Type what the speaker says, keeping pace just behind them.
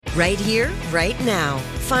Right here, right now.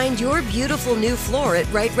 Find your beautiful new floor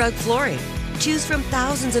at Right Rug Flooring. Choose from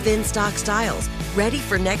thousands of in-stock styles, ready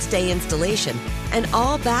for next day installation, and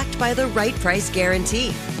all backed by the right price guarantee.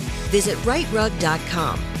 Visit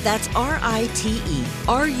rightrug.com. That's RITERUG.com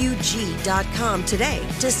today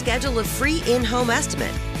to schedule a free in-home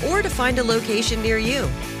estimate or to find a location near you.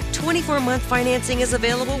 24-month financing is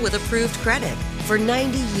available with approved credit. For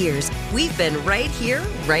 90 years, we've been right here,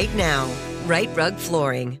 right now. Right Rug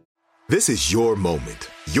Flooring. This is your moment,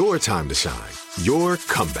 your time to shine, your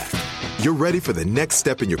comeback. You're ready for the next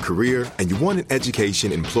step in your career, and you want an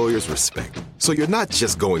education employers respect. So you're not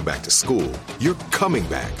just going back to school, you're coming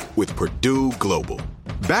back with Purdue Global.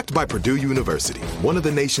 Backed by Purdue University, one of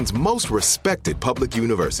the nation's most respected public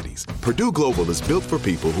universities, Purdue Global is built for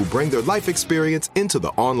people who bring their life experience into the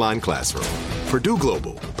online classroom. Purdue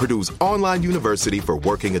Global, Purdue's online university for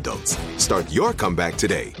working adults. Start your comeback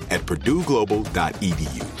today at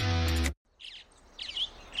purdueglobal.edu.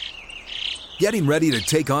 Getting ready to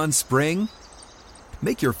take on spring?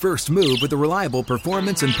 Make your first move with the reliable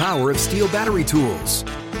performance and power of Steel battery tools.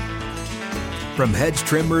 From hedge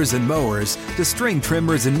trimmers and mowers to string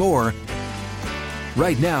trimmers and more,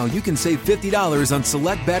 right now you can save $50 on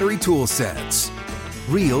select battery tool sets.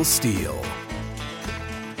 Real Steel.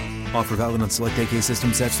 Offer valid on select AK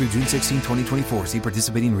system sets through June 16, 2024. See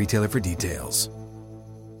participating retailer for details.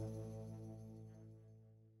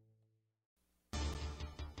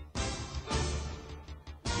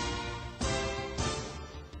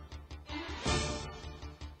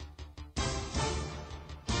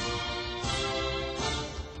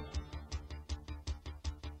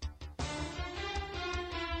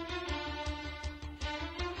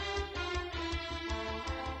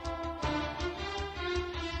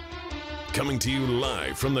 Coming to you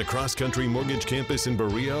live from the Cross Country Mortgage Campus in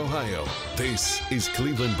Berea, Ohio. This is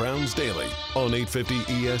Cleveland Browns Daily on 850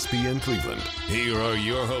 ESPN Cleveland. Here are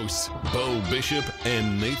your hosts, Bo Bishop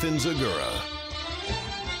and Nathan Zagura.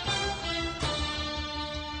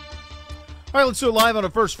 All right, let's do it live on a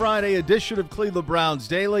First Friday edition of Cleveland Browns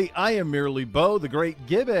Daily. I am merely Bo, the great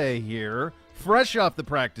Gibbe here, fresh off the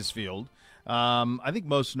practice field. I think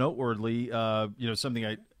most noteworthy,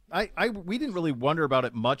 something we didn't really wonder about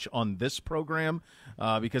it much on this program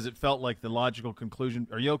because it felt like the logical conclusion.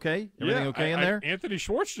 Are you okay? Everything okay in there? Anthony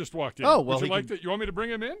Schwartz just walked in. Oh, well, you want me to bring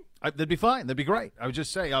him in? That'd be fine. That'd be great. I would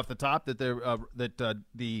just say off the top that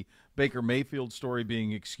the Baker Mayfield story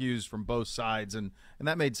being excused from both sides, and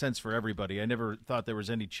that made sense for everybody. I never thought there was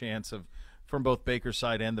any chance of, from both Baker's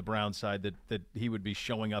side and the Brown side, that he would be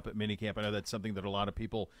showing up at minicamp. I know that's something that a lot of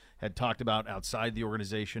people had talked about outside the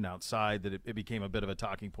organization, that it became a bit of a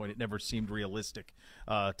talking point. It never seemed realistic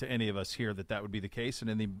to any of us here that would be the case, and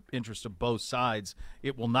in the interest of both sides,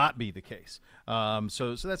 it will not be the case.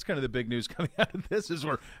 So that's kind of the big news coming out of this as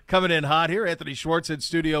we're coming in hot here. Anthony Schwartz in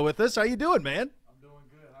studio with us. How you doing, man? I'm doing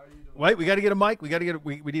good. How are you doing? Wait, we got to get a mic. We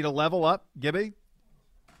need a level up. Gibby?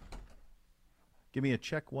 Give me a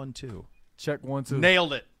check 1 2. Check 1 2.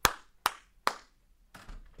 Nailed it.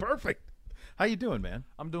 Perfect. How you doing, man?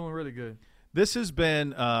 I'm doing really good. This has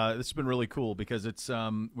been really cool because it's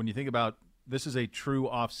when you think about this is a true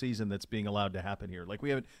off season that's being allowed to happen here. Like we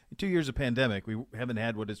haven't in 2 years of pandemic, we haven't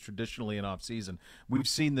had what is traditionally an off season. We've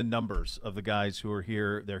seen the numbers of the guys who are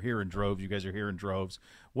here. They're here in droves. You guys are here in droves.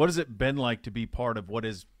 What has it been like to be part of what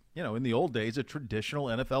is, in the old days, a traditional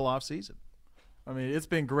NFL off season? I mean, it's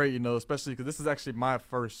been great, especially because this is actually my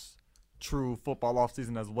first true football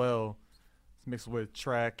offseason as well. It's mixed with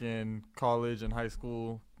track and college and high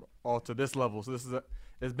school all to this level. So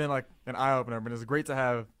it's been like an eye-opener, but it's great to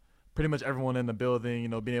have pretty much everyone in the building,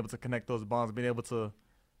 being able to connect those bonds, being able to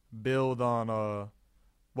build on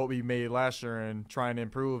what we made last year and trying to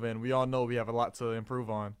improve. And we all know we have a lot to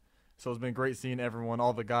improve on. So it's been great seeing everyone,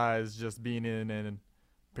 all the guys just being in and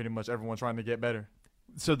pretty much everyone trying to get better.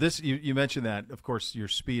 So this you mentioned that, of course, your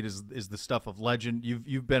speed is the stuff of legend.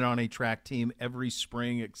 You've been on a track team every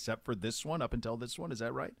spring except for this one, up until this one. Is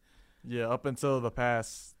that right? Yeah, up until the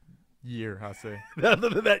past year, I'd say. Other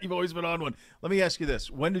than that, you've always been on one. Let me ask you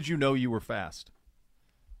this. When did you know you were fast?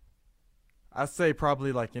 I'd say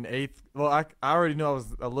probably like in eighth. Well, I already knew I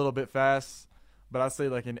was a little bit fast, but I'd say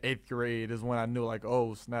like in 8th grade is when I knew like,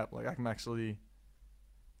 oh, snap, like I can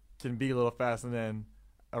be a little fast. And then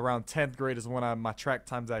around 10th grade is when my track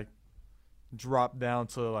times I dropped down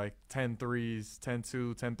to like 10 threes,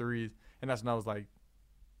 10-2, 10 threes. And that's when I was like,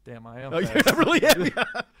 damn, I am fast. You really am. Yeah.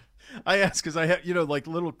 I asked because I have, like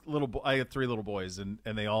I have 3 little boys and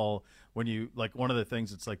they all, when you, like one of the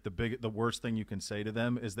things, it's like the worst thing you can say to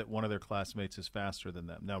them is that one of their classmates is faster than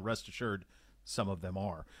them. Now, rest assured, some of them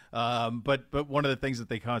are. But one of the things that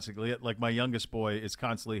they constantly, like my youngest boy is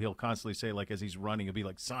he'll constantly say, like, as he's running, it'll be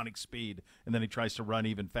like sonic speed, and then he tries to run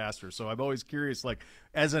even faster. So I'm always curious, like,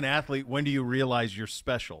 as an athlete, when do you realize you're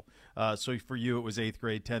special? So for you, it was 8th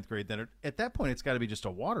grade, 10th grade. Then at that point, it's got to be just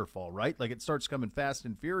a waterfall, right? Like, it starts coming fast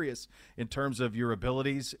and furious in terms of your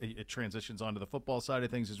abilities. It transitions onto the football side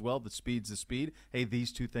of things as well. The speed's the speed. Hey,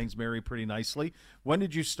 these two things marry pretty nicely. When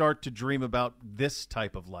did you start to dream about this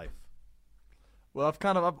type of life? Well,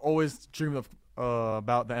 I've always dreamed of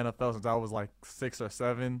about the NFL since I was like 6 or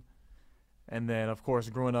 7, and then of course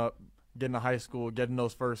growing up, getting to high school, getting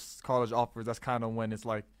those first college offers. That's kind of when it's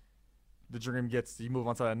like the dream you move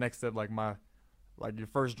on to that next step. Like your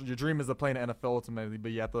dream is to play in the NFL ultimately,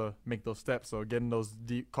 but you have to make those steps. So getting those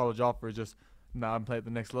deep college offers, just now I'm playing at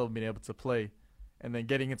the next level, being able to play, and then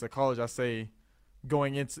getting into college. I say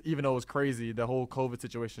going into, even though it was crazy, the whole COVID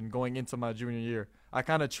situation, going into my junior year, I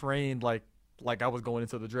kind of trained like I was going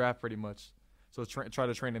into the draft pretty much. So try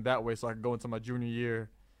to train in that way so I could go into my junior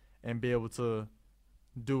year and be able to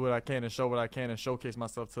do what I can and show what I can and showcase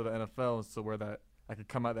myself to the NFL, so where that I could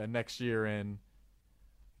come out that next year and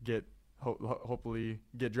get hopefully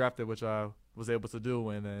get drafted, which I was able to do,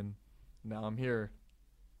 and then now I'm here.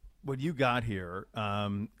 When you got here,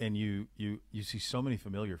 and you see so many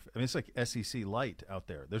familiar. I mean, it's like SEC light out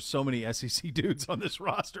there. There's so many SEC dudes on this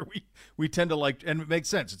roster. We tend to like, and it makes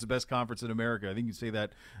sense. It's the best conference in America. I think you can say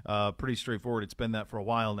that pretty straightforward. It's been that for a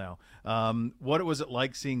while now. What was it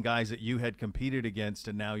like seeing guys that you had competed against,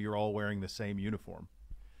 and now you're all wearing the same uniform?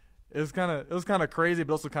 It was kind of crazy,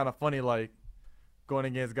 but also kind of funny. Like going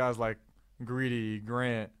against guys like Greedy,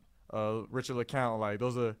 Grant, Richard LeCount. Like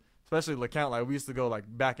those are. Especially LeCount, like we used to go like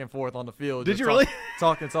back and forth on the field. Did you really?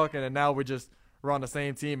 Talking, and now we're on the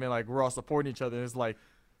same team and like we're all supporting each other. And it's like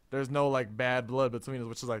there's no like bad blood between us,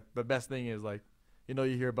 which is like the best thing is like, you know,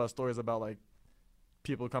 you hear about stories about like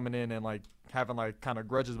people coming in and like having like kind of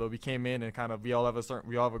grudges, but we came in and kind of we all have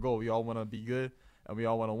a goal. We all want to be good and we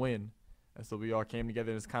all want to win, and so we all came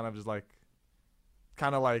together and it's kind of just like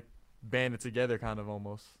banded together, kind of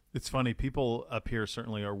almost. It's funny. People up here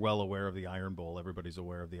certainly are well aware of the Iron Bowl. Everybody's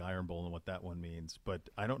aware of the Iron Bowl and what that one means. But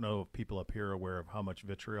I don't know if people up here are aware of how much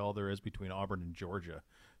vitriol there is between Auburn and Georgia,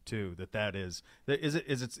 too.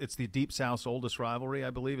 It's the Deep South's oldest rivalry, I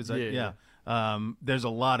believe. Is that? Yeah. There's a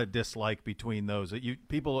lot of dislike between those.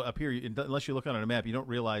 People up here, unless you look on a map, you don't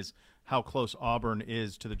realize how close Auburn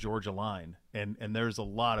is to the Georgia line, and there's a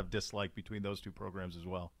lot of dislike between those two programs as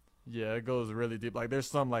well. Yeah, it goes really deep. Like there's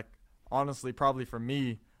some like honestly, probably for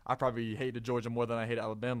me, I probably hated Georgia more than I hate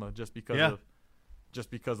Alabama just because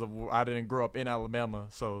of I didn't grow up in Alabama.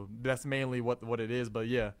 So that's mainly what it is. But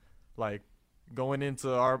yeah, like going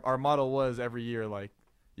into our motto was every year, like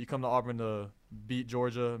you come to Auburn to beat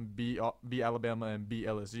Georgia, beat Alabama, and beat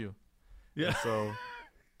LSU. Yeah. And so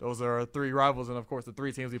those are our three rivals, and of course the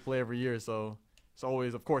three teams we play every year. So it's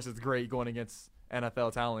always, of course, it's great going against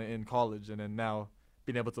NFL talent in college, and then now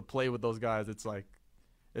being able to play with those guys, it's like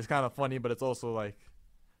it's kind of funny, but it's also like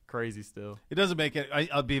crazy still. It doesn't make it.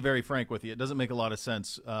 I'll be very frank with you. It doesn't make a lot of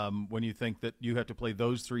sense when you think that you have to play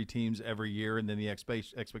those three teams every year, and then the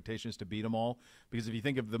expectation is to beat them all. Because if you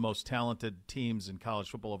think of the most talented teams in college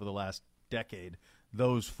football over the last decade,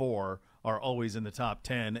 those four are always in the top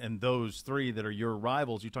 10, and those three that are your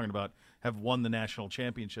rivals, you're talking about, have won the national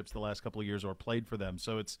championships the last couple of years or played for them.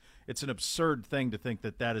 So it's an absurd thing to think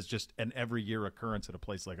that is just an every year occurrence at a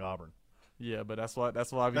place like Auburn. Yeah, but that's why we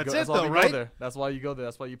go there. That's why you go there.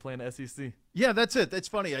 That's why you play in the SEC. Yeah, that's it. That's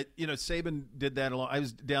funny. Saban did that a lot. I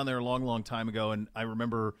was down there a long, long time ago, and I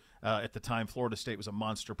remember at the time Florida State was a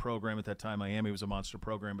monster program. At that time, Miami was a monster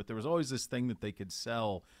program. But there was always this thing that they could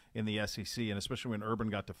sell in the SEC, and especially when Urban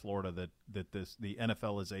got to Florida, the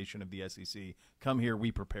NFLization of the SEC. Come here,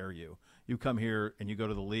 we prepare you. You come here and you go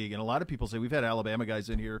to the league. And a lot of people say, we've had Alabama guys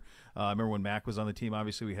in here. I remember when Mac was on the team,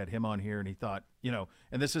 obviously we had him on here, and he thought,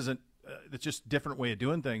 and this isn't, it's just a different way of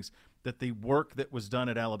doing things, that the work that was done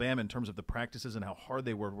at Alabama in terms of the practices and how hard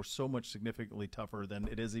they were so much significantly tougher than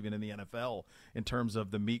it is even in the NFL in terms of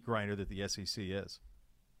the meat grinder that the SEC is.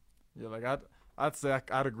 Yeah, like I'd say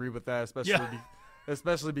I'd agree with that,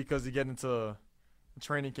 especially because you get into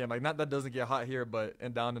training camp. Like, not that doesn't get hot here,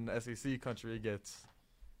 but down in the SEC country, it gets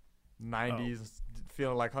 90s,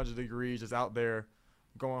 feeling like 100 degrees, just out there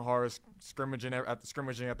going hard, scrimmaging at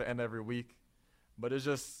the end of every week. But it's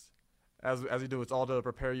just, as you do, it's all to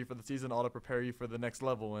prepare you for the season, all to prepare you for the next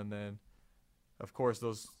level. And then, of course,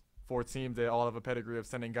 those four teams, they all have a pedigree of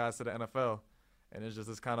sending guys to the NFL. And it's just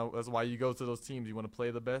that's why you go to those teams. You want to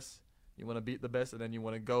play the best. You want to beat the best, and then you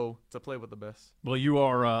want to go to play with the best. Well, you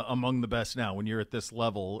are among the best now when you're at this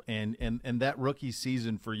level, and that rookie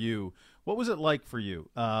season for you, what was it like for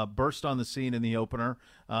you? Burst on the scene in the opener,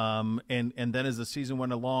 and then as the season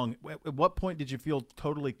went along, at what point did you feel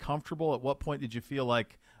totally comfortable? At what point did you feel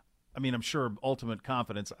like, I mean, I'm sure ultimate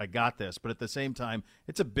confidence, I got this, but at the same time,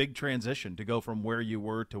 it's a big transition to go from where you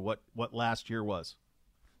were to what last year was.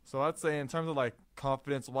 So I'd say in terms of like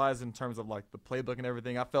confidence-wise, in terms of like the playbook and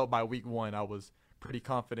everything, I felt by week 1 I was pretty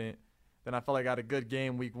confident. Then I felt like I had a good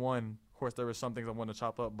game week 1. Of course, there were some things I wanted to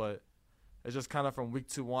chop up, but it's just kind of from week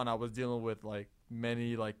 2 on, I was dealing with like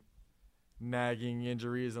many like nagging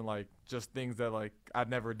injuries and like just things that like I'd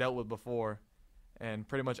never dealt with before. And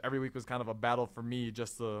pretty much every week was kind of a battle for me.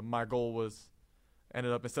 Just my goal was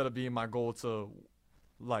ended up, instead of being my goal to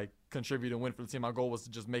like contribute and win for the team, my goal was to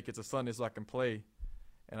just make it to Sunday so I can play.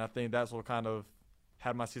 And I think that's what kind of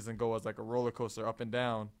had my season go as like a roller coaster up and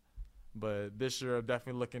down. But this year, I'm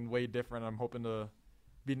definitely looking way different. I'm hoping to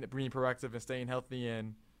be being proactive and staying healthy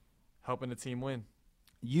and helping the team win.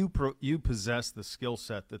 You possess the skill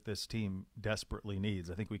set that this team desperately needs.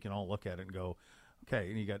 I think we can all look at it and go, okay,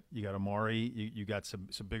 and you got Amari, you got some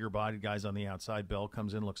bigger bodied guys on the outside. Bell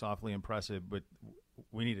comes in, looks awfully impressive, but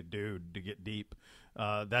we need a dude to get deep.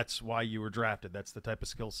 That's why you were drafted. That's the type of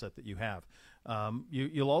skill set that you have.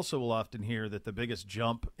 You'll also will often hear that the biggest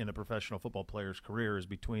jump in a professional football player's career is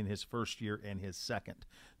between his first year and his second.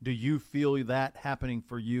 Do you feel that happening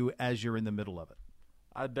for you as you're in the middle of it?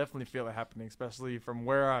 I definitely feel it happening, especially from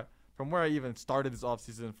where I even started this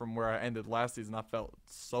offseason, from where I ended last season. I felt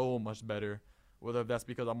so much better, whether that's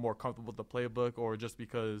because I'm more comfortable with the playbook or just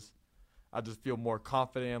because I just feel more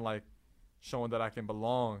confident, like showing that I can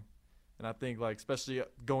belong. And I think, like, especially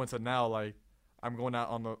going to now, like, I'm going out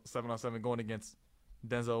on the 7-on-7 going against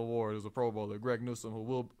Denzel Ward, who's a Pro Bowler, Greg Newsome,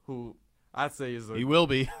 who I'd say is he will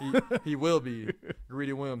be. he will be.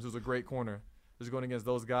 Greedy Williams, who's a great corner. Just going against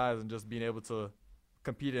those guys and just being able to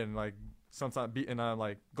compete and, like, sometimes beating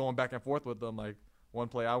like going back and forth with them. Like, one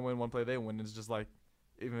play I win, one play they win. It's just like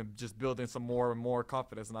even just building some more and more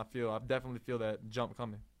confidence. And I definitely feel that jump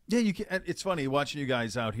coming. Yeah, you can. It's funny watching you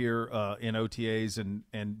guys out here in OTAs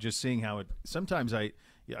and just seeing how it. Sometimes I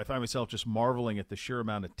find myself just marveling at the sheer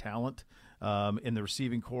amount of talent in the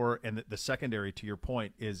receiving core, and the secondary. To your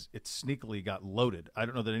point, is it sneakily got loaded. I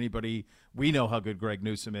don't know that anybody. We know how good Greg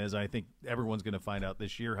Newsome is. I think everyone's going to find out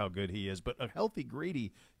this year how good he is. But a healthy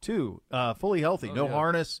Greedy too, fully healthy, no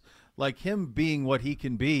harness, like him being what he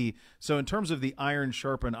can be. So in terms of the iron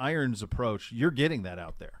sharpen irons approach, you're getting that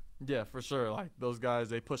out there. Yeah, for sure. Like, those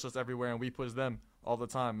guys, they push us everywhere, and we push them all the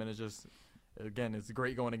time. And it's just, again, it's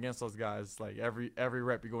great going against those guys. Like, every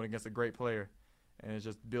rep, you're going against a great player. And it's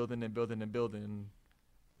just building and building and building. And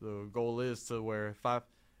the goal is to where if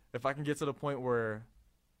I can get to the point where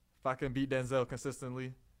if I can beat Denzel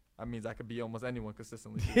consistently, that means I could beat almost anyone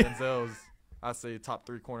consistently. Denzel's, I'd say, top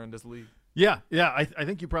 3 corner in this league. Yeah, I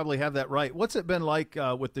think you probably have that right. What's it been like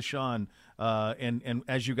with Deshaun and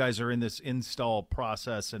as you guys are in this install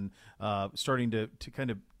process and starting to kind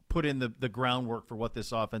of put in the groundwork for what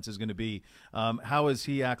this offense is going to be? How has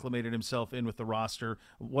he acclimated himself in with the roster?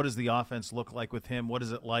 What does the offense look like with him? What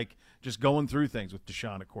is it like just going through things with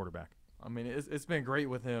Deshaun at quarterback? I mean, it's been great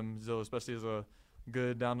with him, so especially as a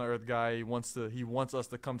good down-to-earth guy. He wants us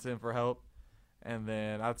to come to him for help. And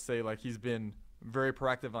then I'd say, like, he's been very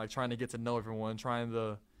proactive, like trying to get to know everyone, trying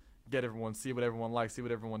to get everyone, see what everyone likes, see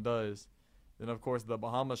what everyone does. Then, of course, the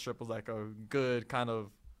Bahamas trip was like a good kind of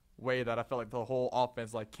way that I felt like the whole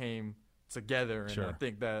offense like came together. And sure. I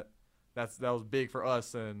think that was big for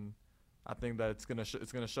us, and I think that it's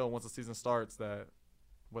gonna show once the season starts that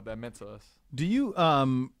what that meant to us. Do you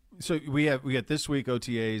so we got this week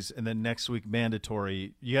OTAs and then next week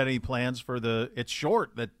mandatory. You got any plans for it's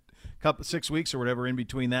short, that couple 6 weeks or whatever in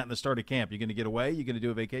between that and the start of camp? You going to get away? You going to do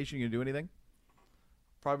a vacation? You going to do anything?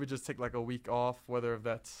 Probably just take like a week off, whether if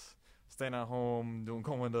that's staying at home,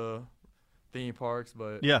 going to theme parks.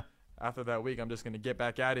 But yeah, after that week, I'm just going to get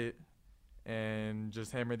back at it and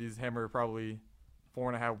just hammer probably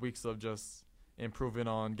 4.5 weeks of just improving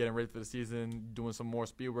on getting ready for the season, doing some more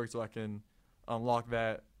speed work so I can unlock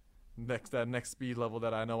that next speed level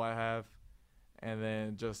that I know I have. And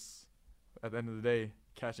then just at the end of the day,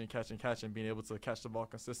 catching, being able to catch the ball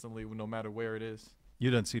consistently no matter where it is.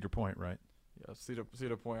 You done Cedar Point, right? Yeah,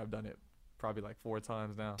 Cedar Point, I've done it probably like 4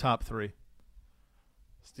 times now. Top 3?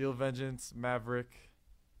 Steel Vengeance, Maverick,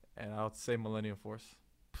 and I would say Millennium Force.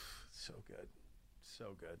 So good.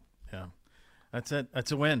 Yeah. That's it.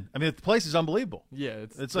 That's a win. I mean, the place is unbelievable. Yeah,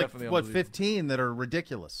 it's like, definitely what, 15 that are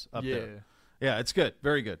ridiculous up there. Yeah, it's good.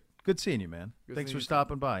 Very good. Good seeing you, man. Good Thanks seeing for you,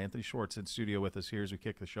 stopping by. Anthony Schwartz in studio with us here as we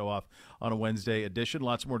kick the show off on a Wednesday edition.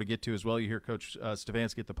 Lots more to get to as well. You hear Coach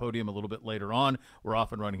Stefanski at the podium a little bit later on. We're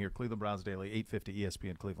off and running here. Cleveland Browns Daily, 850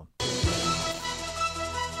 ESPN Cleveland.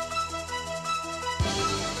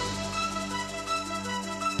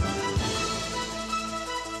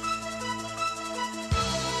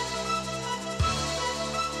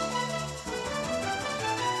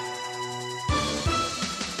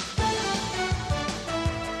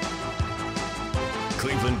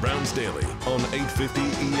 Cleveland Browns Daily on 850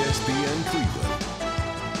 ESPN Cleveland.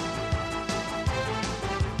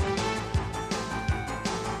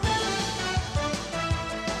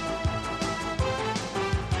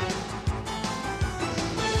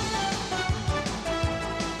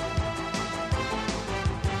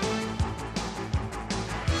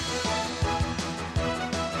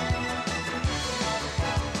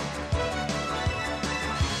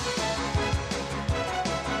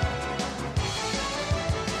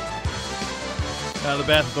 The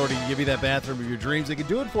Bath Authority can give you that bathroom of your dreams. They can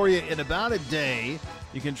do it for you in about a day.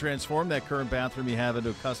 You can transform that current bathroom you have into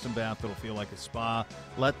a custom bath that'll feel like a spa.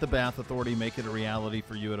 Let the Bath Authority make it a reality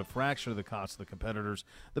for you at a fraction of the cost of the competitors.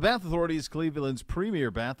 The Bath Authority is Cleveland's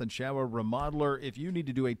premier bath and shower remodeler. If you need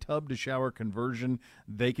to do a tub-to-shower conversion,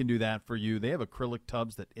 they can do that for you. They have acrylic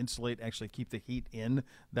tubs that insulate, actually keep the heat in.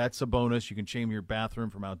 That's a bonus. You can change your bathroom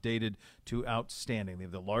from outdated to outstanding. They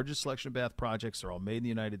have the largest selection of bath projects. They're all made in the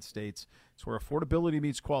United States. It's where affordability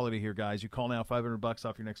meets quality here, guys. You call now, $500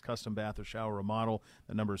 off your next custom bath or shower remodel.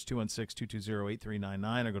 The number is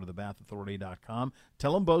 216-220-8399, or go to thebathauthority.com.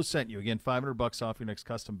 Tell them Bo sent you. Again, $500 off your next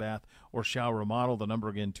custom bath or shower remodel. The number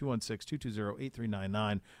again,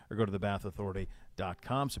 216-220-8399, or go to thebathauthority.com.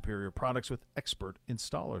 Superior products with expert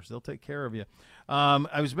installers. They'll take care of you.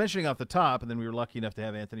 I was mentioning off the top, and then we were lucky enough to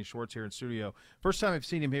have Anthony Schwartz here in studio. First time I've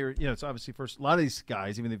seen him here, it's obviously first. A lot of these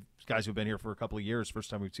guys, even the guys who've been here for a couple of years,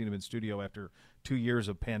 first time we've seen him in studio after 2 years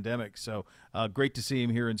of pandemic. So great to see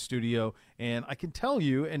him here in studio. And I can tell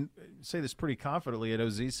you, and say this pretty confidently, and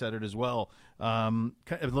OZ said it as well, a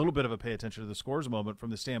little bit of a pay attention to the scores moment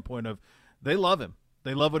from the standpoint of they love him.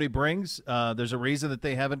 They love what he brings. There's a reason that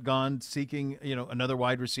they haven't gone seeking, another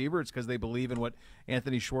wide receiver. It's because they believe in what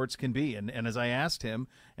Anthony Schwartz can be. And as I asked him,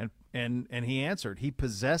 and he answered, he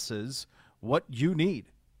possesses what you need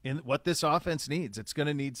and what this offense needs. It's going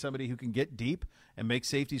to need somebody who can get deep and make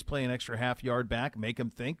safeties play an extra half yard back, make them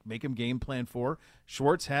think, make them game plan for.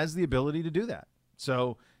 Schwartz has the ability to do that.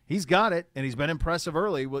 So he's got it, and he's been impressive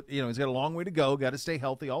early. He's got a long way to go, got to stay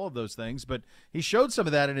healthy, all of those things. But he showed some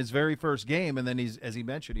of that in his very first game, and then as he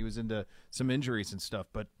mentioned, he was into some injuries and stuff.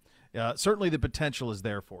 But certainly the potential is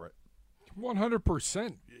there for it.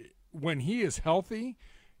 100%. When he is healthy,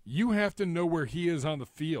 you have to know where he is on the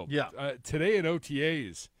field. Yeah. Today at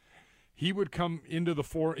OTAs, he would come into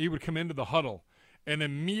the huddle, and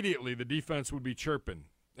immediately the defense would be chirping,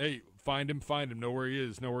 "Hey, find him, know where he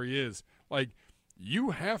is." Like,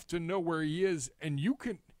 you have to know where he is, and you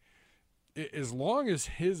can, as long as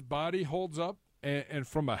his body holds up, and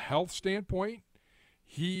from a health standpoint,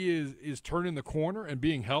 he is turning the corner and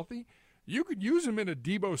being healthy, you could use him in a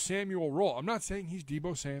Deebo Samuel role. I'm not saying he's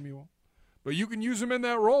Deebo Samuel, but you can use him in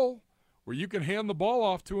that role where you can hand the ball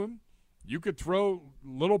off to him. You could throw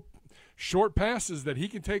little short passes that he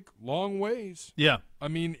can take long ways. Yeah. I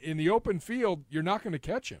mean, in the open field, you're not going to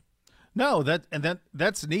catch him. No,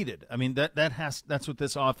 that's needed. I mean, that's what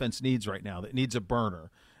this offense needs right now. It needs a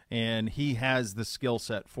burner, and he has the skill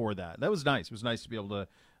set for that. That was nice. It was nice to be able to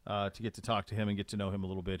get to talk to him and get to know him a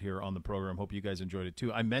little bit here on the program. Hope you guys enjoyed it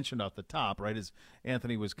too. I mentioned off the top, right as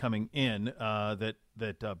Anthony was coming in, that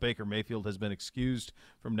Baker Mayfield has been excused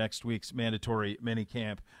from next week's mandatory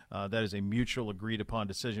minicamp. That is a mutual agreed upon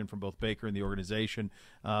decision from both Baker and the organization.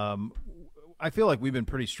 I feel like we've been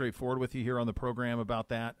pretty straightforward with you here on the program about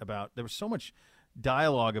that. There was so much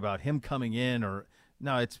dialogue about him coming in,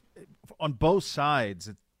 it's on both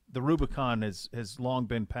sides. The Rubicon has long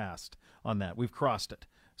been passed on that. We've crossed it.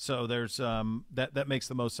 So there's that makes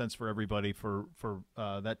the most sense for everybody for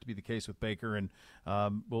that to be the case with Baker, and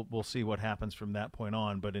we'll see what happens from that point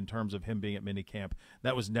on. But in terms of him being at minicamp,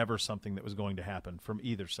 that was never something that was going to happen from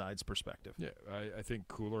either side's perspective. Yeah, I think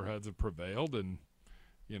cooler heads have prevailed, and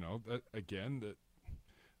that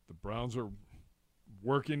the Browns are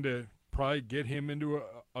working to probably get him into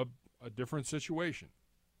a different situation,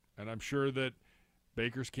 and I'm sure that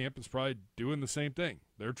Baker's camp is probably doing the same thing.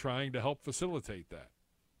 They're trying to help facilitate that.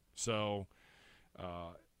 So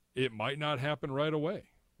it might not happen right away.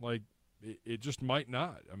 Like, it just might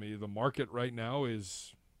not. I mean, the market right now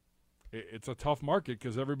it's a tough market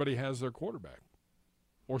because everybody has their quarterback,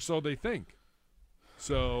 or so they think.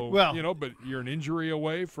 So, Well, but you're an injury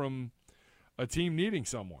away from a team needing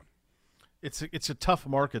someone. It's a tough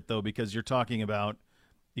market, though, because you're talking about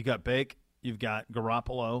you got Bake, you've got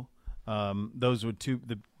Garoppolo. Those would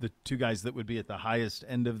the two guys that would be at the highest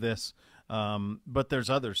end of this. But there's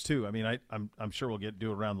others too. I mean, I'm sure we'll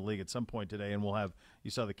do it around the league at some point today, and we'll have. You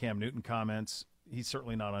saw the Cam Newton comments. He's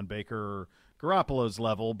certainly not on Baker or Garoppolo's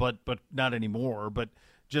level, but not anymore. But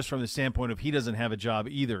just from the standpoint of he doesn't have a job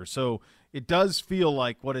either. So it does feel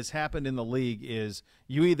like what has happened in the league is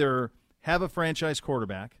you either have a franchise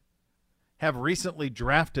quarterback, have recently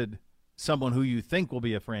drafted someone who you think will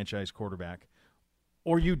be a franchise quarterback,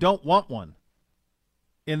 or you don't want one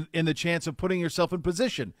in the chance of putting yourself in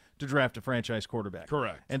position to draft a franchise quarterback.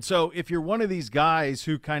 Correct. And so if you're one of these guys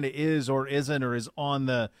who kind of is or isn't or is on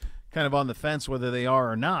the kind of on the fence whether they are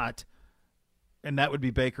or not, and that would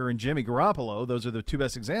be Baker and Jimmy Garoppolo, those are the two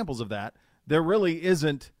best examples of that, there really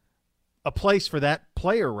isn't a place for that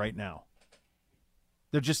player right now.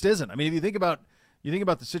 There just isn't. I mean, if you think about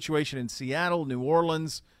the situation in Seattle, New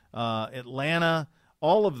Orleans, Atlanta,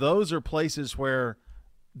 all of those are places where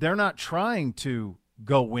they're not trying to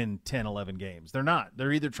go win 10, 11 games. They're not.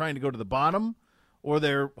 They're either trying to go to the bottom or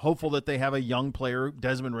they're hopeful that they have a young player,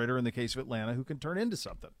 Desmond Ridder in the case of Atlanta, who can turn into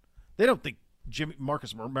something. They don't think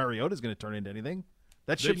Marcus Mariota is going to turn into anything.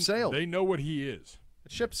 That ship sailed. They know what he is.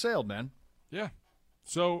 That ship sailed, man. Yeah.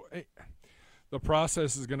 So the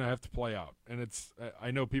process is going to have to play out. And I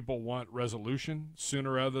know people want resolution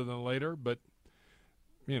sooner rather than later, but,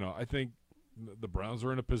 I think the Browns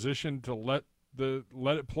are in a position to let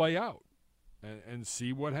it play out and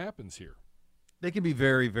see what happens here. They can be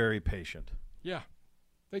very, very patient. Yeah,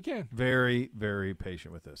 they can. Very, very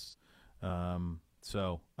patient with this.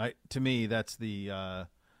 So to me, that's the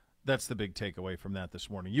big takeaway from that this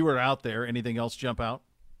morning. You were out there. Anything else jump out?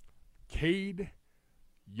 Cade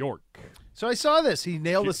York. So I saw this. He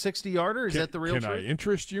nailed a 60-yarder. Is that the real truth? truth? Can I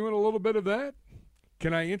interest you in a little bit of that?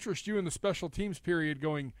 Can I interest you in the special teams period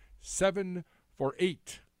going 7 for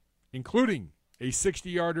 8, including a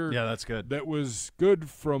 60-yarder? Yeah, that's good. That was good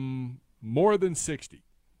from more than 60.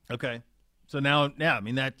 Okay. So now, I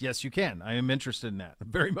mean, yes, you can. I am interested in that.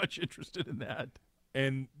 I'm very much interested in that.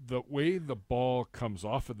 And the way the ball comes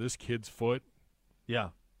off of this kid's foot, yeah,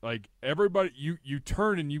 like everybody, you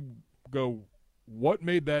turn and you go, what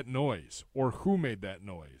made that noise or who made that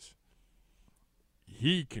noise?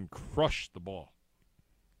 He can crush the ball.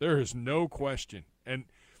 There is no question. And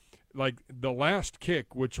like the last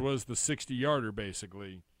kick, which was the 60-yarder,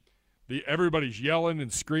 basically, everybody's yelling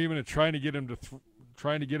and screaming and trying to get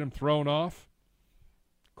him thrown off.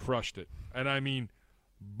 Crushed it, and I mean,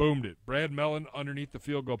 boomed it. Brad Mellon underneath the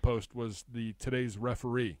field goal post was today's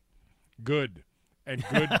referee. Good, and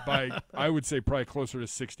good by I would say probably closer to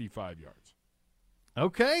 65 yards.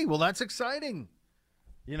 Okay, well that's exciting.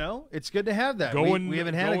 It's good to have that. We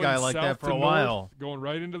haven't had a guy like that for a north, while. Going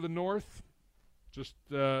right into the north, just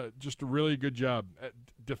a really good job.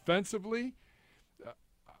 Defensively,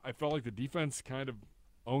 I felt like the defense kind of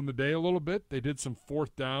owned the day a little bit. They did some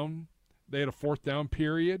fourth down. They had a fourth down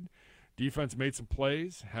period. Defense made some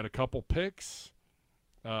plays, had a couple picks.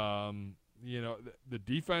 The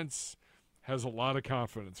defense has a lot of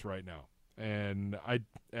confidence right now. And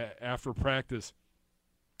after practice,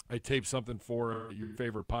 I taped something for your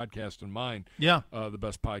favorite podcast and mine. Yeah. The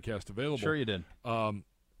best podcast available. Sure you did. And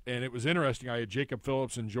it was interesting. I had Jacob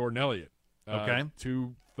Phillips and Jordan Elliott. Okay.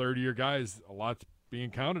 Two third-year guys, a lot being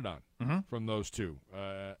counted on from those two.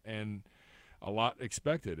 And a lot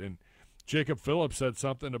expected. And Jacob Phillips said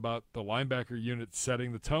something about the linebacker unit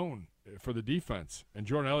setting the tone for the defense. And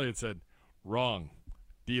Jordan Elliott said, wrong.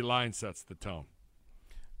 D-line sets the tone.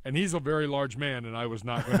 And he's a very large man, and I was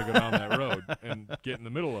not going to go down that road and get in the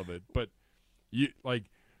middle of it. But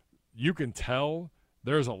you can tell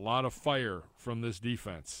there's a lot of fire from this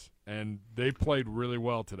defense, and they played really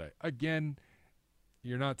well today. Again,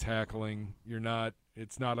 you're not tackling.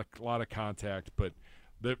 It's not a lot of contact, but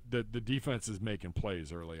the defense is making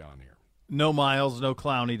plays early on here. No Miles, no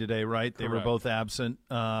Clowney today, right? Correct. They were both absent.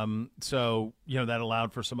 So, that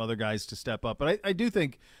allowed for some other guys to step up. But I do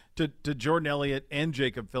think, to Jordan Elliott and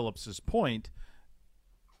Jacob Phillips' point,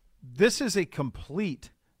 this is a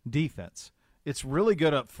complete defense. It's really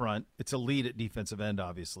good up front. It's elite at defensive end,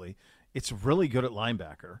 obviously. It's really good at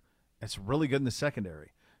linebacker. It's really good in the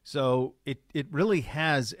secondary. So it really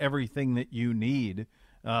has everything that you need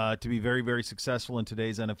to be very, very successful in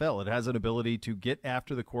today's NFL. It has an ability to get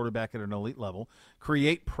after the quarterback at an elite level,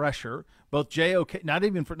 create pressure. Both JOK,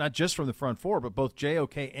 not just from the front four, but both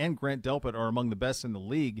JOK and Grant Delpit are among the best in the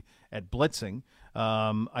league at blitzing.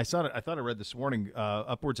 I thought I read this morning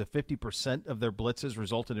upwards of 50% of their blitzes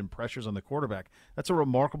resulted in pressures on the quarterback. That's a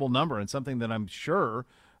remarkable number and something that I'm sure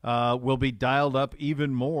will be dialed up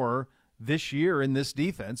even more this year in this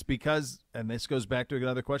defense because, and this goes back to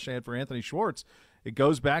another question I had for Anthony Schwartz, it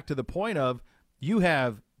goes back to the point of you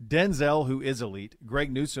have Denzel, who is elite,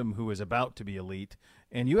 Greg Newsome, who is about to be elite,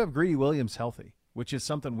 and you have Greedy Williams healthy, which is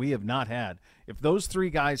something we have not had. If those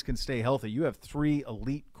three guys can stay healthy, you have three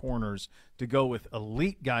elite corners to go with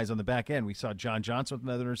elite guys on the back end. We saw John Johnson with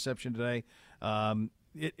another interception today.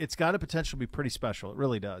 It's got a potential to be pretty special. It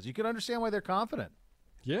really does. You can understand why they're confident.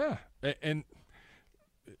 Yeah, and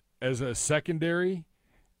as a secondary,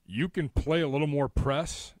 you can play a little more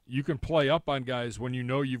press. You can play up on guys when you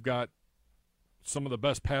know you've got some of the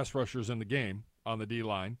best pass rushers in the game on the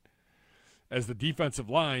D-line. As the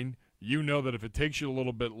defensive line, you know that if it takes you a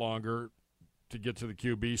little bit longer to get to the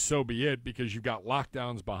QB, so be it, because you've got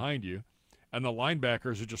lockdowns behind you, and the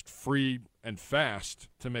linebackers are just free and fast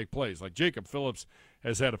to make plays. Like Jacob Phillips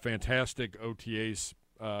has had a fantastic OTAs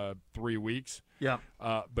 3 weeks. Yeah.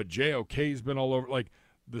 But JOK's been all over. Like,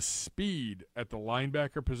 the speed at the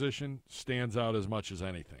linebacker position stands out as much as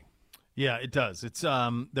anything. Yeah, it does. It's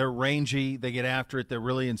they're rangy. They get after it. They're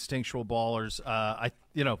really instinctual ballers.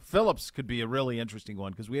 Phillips could be a really interesting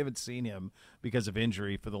one because we haven't seen him because of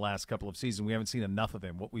injury for the last couple of seasons. We haven't seen enough of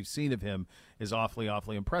him. What we've seen of him is awfully,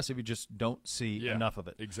 awfully impressive. You just don't see enough of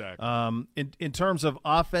it. Exactly. In terms of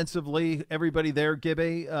offensively, everybody there,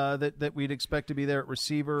 Gibby, that we'd expect to be there at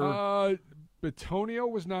receiver. Bitonio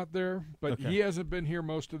was not there, but he hasn't been here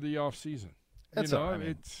most of the offseason. That's all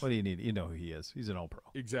right. What do you need? You know who he is. He's an All-Pro.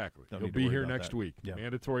 Exactly. He'll be here next week. Yeah.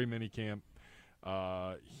 Mandatory minicamp.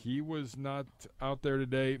 He was not out there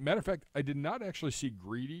today. Matter of fact, I did not actually see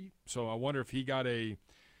Greedy, so I wonder if he got a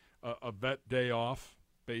vet day off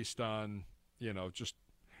based on, just,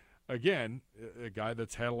 again, a guy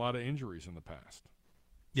that's had a lot of injuries in the past.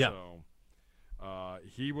 Yeah. So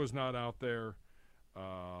he was not out there.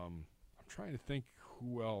 I'm trying to think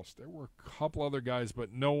who else. There were a couple other guys,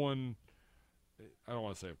 but no one – I don't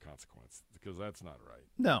want to say of consequence because that's not right.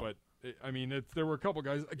 No. But, there were a couple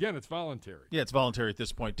guys. Again, it's voluntary. Yeah, it's voluntary at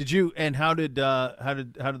this point. How did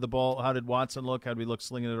Watson look? How did we look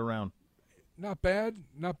slinging it around? Not bad.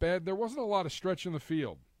 There wasn't a lot of stretch in the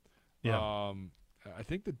field. Yeah. I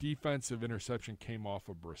think the defensive interception came off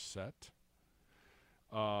of Brissett.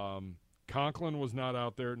 Conklin was not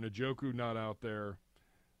out there. Njoku not out there.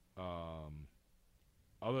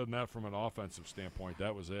 Other than that, from an offensive standpoint,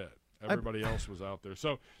 that was it. Everybody else was out there.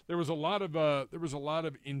 So there was a lot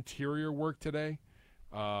of interior work today.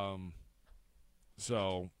 So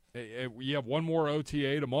we have one more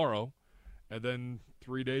OTA tomorrow, and then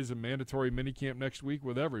 3 days of mandatory minicamp next week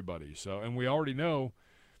with everybody. So, and we already know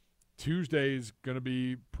Tuesday is going to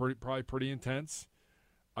be probably pretty intense.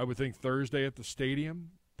 I would think Thursday at the stadium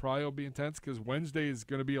probably will be intense because Wednesday is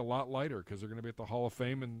going to be a lot lighter because they're going to be at the Hall of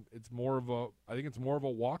Fame, and I think it's more of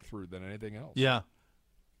a walkthrough than anything else. Yeah.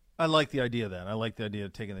 I like the idea of that. I like the idea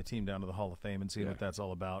of taking the team down to the Hall of Fame and seeing what that's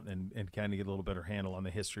all about and kind of get a little better handle on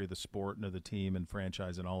the history of the sport and of the team and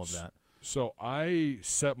franchise and all of that. So I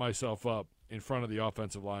set myself up in front of the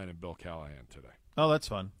offensive line and Bill Callahan today. Oh, that's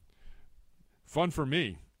fun. Fun for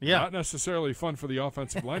me. Yeah. Not necessarily fun for the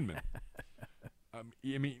offensive lineman.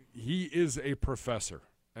 He is a professor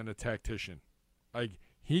and a tactician. Like,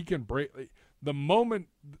 he can break the moment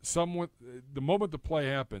the play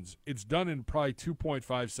happens, it's done in probably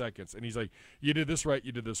 2.5 seconds, and he's like, "You did this right,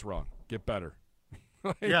 you did this wrong. Get better."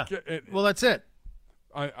 Well, that's it.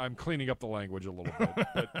 I'm cleaning up the language a little bit,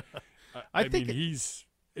 but I think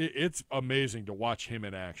it's amazing to watch him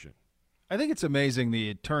in action. I think it's amazing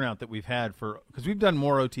the turnout that we've had because we've done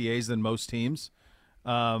more OTAs than most teams.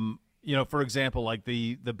 For example, like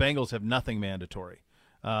the Bengals have nothing mandatory.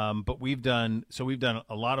 But we've done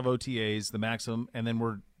a lot of OTAs, the maximum, and then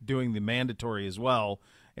we're doing the mandatory as well.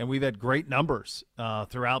 And we've had great numbers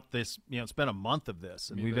throughout this. It's been a month of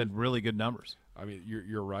this, and we've had really good numbers.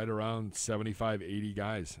 You're right around 75, 80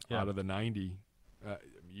 guys out of the 90.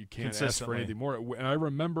 You can't ask for anything more. And I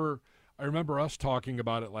remember us talking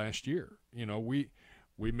about it last year.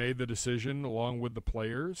 We made the decision along with the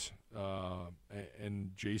players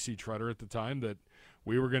and J.C. Treader at the time that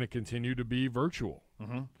we were going to continue to be virtual.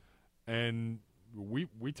 Mm-hmm. And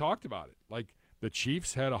we talked about it. Like, the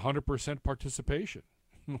Chiefs had 100% participation.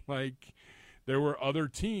 Like, there were other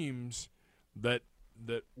teams that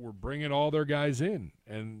were bringing all their guys in,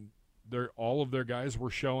 and all of their guys were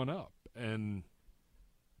showing up, and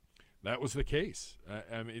that was the case.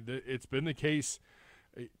 I mean, it's been the case.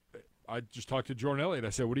 I just talked to Jordan Elliott. I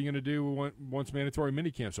said, what are you going to do once mandatory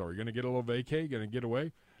minicamps are? Are you going to get a little vacay? Going to get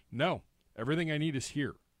away? No. Everything I need is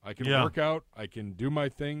here. I can work out. I can do my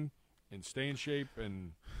thing and stay in shape.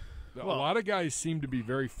 And a lot of guys seem to be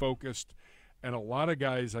very focused, and a lot of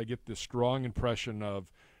guys I get this strong impression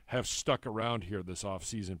of have stuck around here this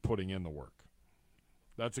offseason putting in the work.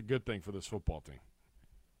 That's a good thing for this football team.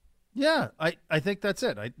 Yeah, I think that's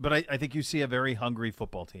it. But I think you see a very hungry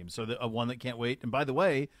football team, so one that can't wait. And by the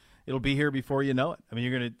way, it'll be here before you know it. I mean,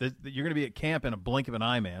 you're gonna be at camp in a blink of an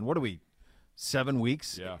eye, man. What are we, 7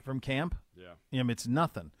 weeks from camp? Yeah, I mean, it's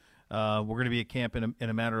nothing. We're going to be at camp in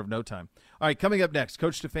a matter of no time. All right, coming up next,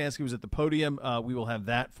 Coach Stefanski was at the podium. We will have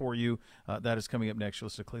that for you. That is coming up next. You'll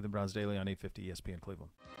listen to Cleveland Browns Daily on 850 ESPN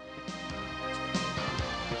Cleveland.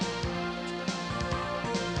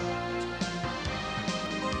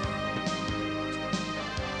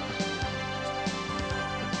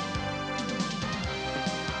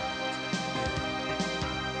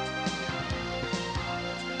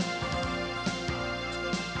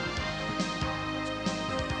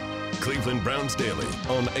 Cleveland Browns Daily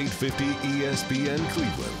on 850 ESPN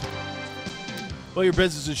Cleveland. Well, your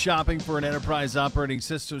business is shopping for an enterprise operating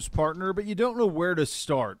systems partner, but you don't know where to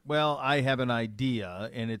start. Well, I have an idea,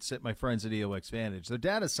 and it's at my friends at EOX Vantage. They're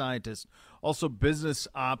data scientists, also business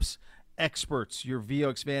ops experts. Your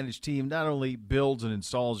VOX Vantage team not only builds and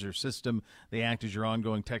installs your system, they act as your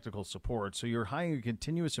ongoing technical support. So you're hiring a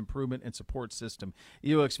continuous improvement and support system.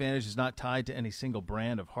 EOX Vantage is not tied to any single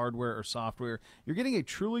brand of hardware or software. You're getting a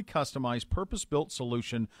truly customized, purpose-built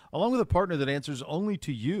solution along with a partner that answers only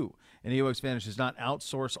to you. And EOX Vantage does not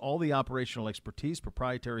outsource. All the operational expertise,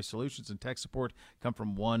 proprietary solutions, and tech support come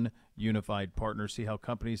from one unified partner. See how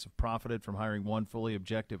companies have profited from hiring one fully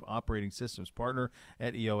objective operating systems partner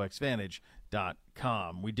at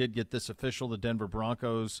EOXVantage.com. We did get this official. The Denver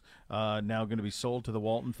Broncos now going to be sold to the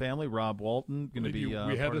Walton family. Rob Walton going to be we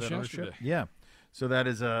part had of this that ownership. yesterday. Yeah. So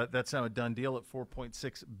that's now a done deal at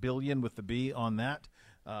 $4.6 billion with the B on that.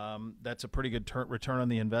 That's a pretty good return on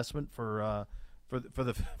the investment for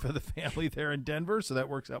the family there in Denver, so that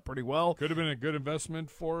works out pretty well. Could have been a good investment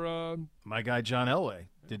for my guy John Elway.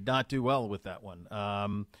 Did not do well with that one.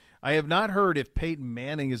 I have not heard if Peyton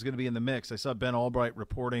Manning is going to be in the mix. I saw Ben Albright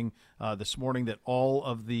reporting this morning that all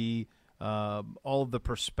of the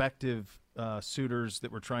prospective suitors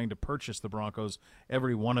that were trying to purchase the Broncos,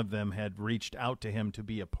 every one of them had reached out to him to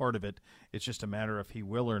be a part of it. It's just a matter of he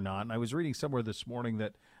will or not. And I was reading somewhere this morning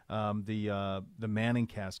that the Manning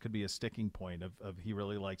cast could be a sticking point of he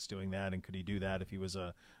really likes doing that, and could he do that if he was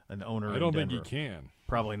an owner? I don't think he can.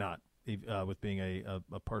 Probably not. With being a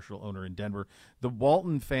partial owner in Denver. The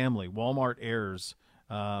Walton family, Walmart heirs,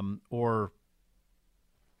 or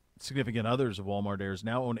significant others of Walmart heirs,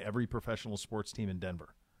 now own every professional sports team in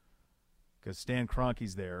Denver because Stan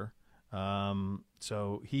Kroenke's there.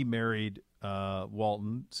 So he married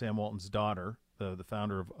Walton, Sam Walton's daughter, the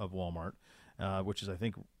founder of Walmart, which is, I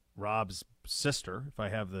think, Rob's sister, if I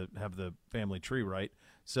have the family tree right.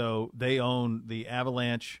 So they own the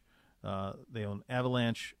Avalanche. They own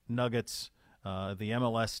Avalanche, Nuggets, the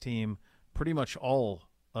MLS team. Pretty much all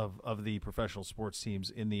of the professional sports teams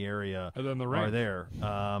in the area and then the are there.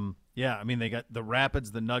 Yeah, I mean, they got the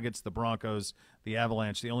Rapids, the Nuggets, the Broncos, the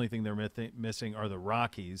Avalanche. The only thing they're missing are the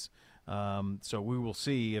Rockies. So we will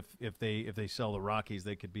see if they sell the Rockies,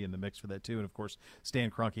 they could be in the mix for that too. And of course, Stan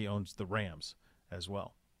Kroenke owns the Rams as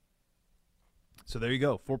well. So there you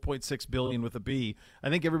go, $4.6 billion with a B. I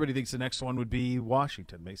think everybody thinks the next one would be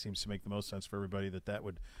Washington. It seems to make the most sense for everybody that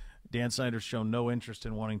would. Dan Snyder's shown no interest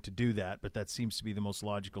in wanting to do that, but that seems to be the most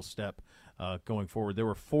logical step going forward. There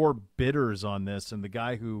were 4 bidders on this, and the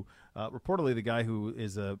guy who reportedly the guy who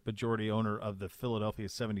is a majority owner of the Philadelphia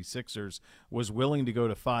 76ers was willing to go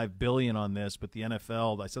to $5 billion on this, but the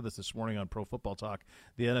NFL, I said this morning on Pro Football Talk,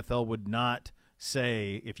 the NFL would not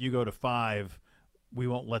say if you go to 5, we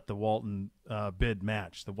won't let the Walton bid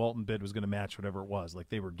match. The Walton bid was going to match whatever it was. Like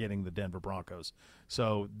they were getting the Denver Broncos.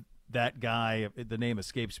 So that guy, the name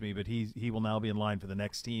escapes me, but he will now be in line for the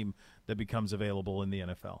next team that becomes available in the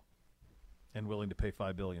NFL and willing to pay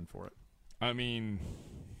 $5 billion for it. I mean,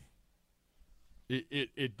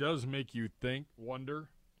 it does make you wonder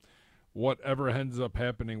whatever ends up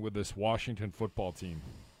happening with this Washington football team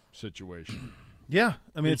situation. Yeah,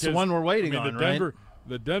 I mean, it's the one we're waiting on, right?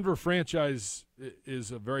 The Denver franchise is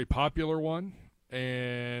a very popular one,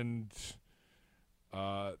 and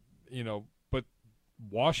but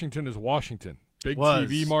Washington is Washington. Big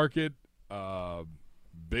TV market,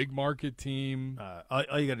 big market team.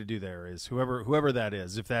 All you got to do there is whoever that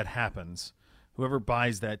is, if that happens, whoever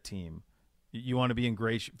buys that team, you want to be in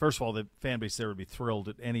great – first of all, the fan base there would be thrilled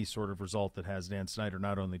at any sort of result that has Dan Snyder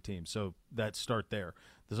not on the team. So that start there.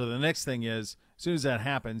 So the next thing is, as soon as that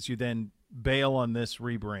happens, you then bail on this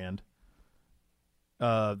rebrand,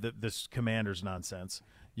 this Commanders nonsense.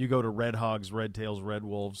 You go to Red Hogs, Red Tails, Red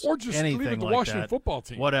Wolves, or just anything leave it the like Washington that, football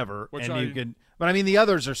team, whatever. You can. But I mean, the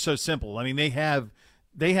others are so simple. I mean,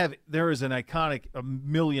 there is a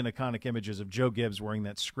million iconic images of Joe Gibbs wearing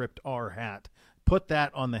that Script R hat. Put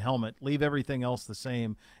that on the helmet. Leave everything else the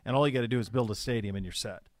same, and all you got to do is build a stadium, and you're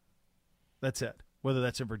set. That's it. Whether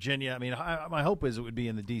that's in Virginia, I mean, my hope is it would be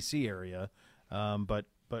in the D.C. area, but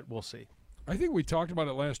we'll see. I think we talked about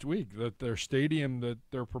it last week, that their stadium that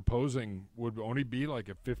they're proposing would only be like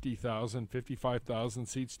a 50,000, 55,000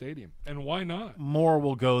 seat stadium. And why not? More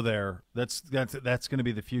will go there. That's going to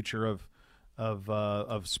be the future of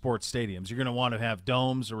sports stadiums. You're going to want to have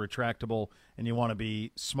domes or retractable, and you want to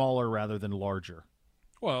be smaller rather than larger.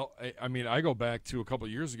 Well, I mean, I go back to a couple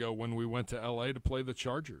of years ago when we went to L.A. to play the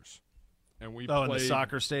Chargers. And we played in the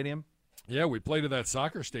soccer stadium? Yeah, we played at that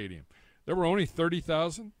soccer stadium. There were only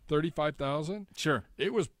 30,000, 35,000. Sure.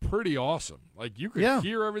 It was pretty awesome. Like, you could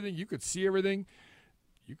hear everything. You could see everything.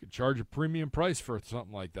 You could charge a premium price for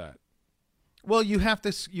something like that. Well, you have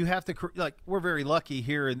to like, we're very lucky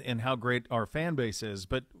here in how great our fan base is,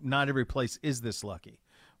 but not every place is this lucky,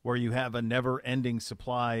 where you have a never-ending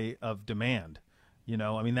supply of demand. You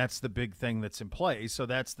know, I mean, that's the big thing that's in play. So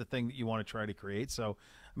that's the thing that you want to try to create. So,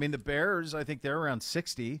 I mean, the Bears, I think they're around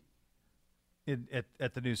 60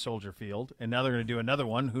 at the new Soldier Field, and now they're going to do another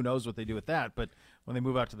one. Who knows what they do with that? But when they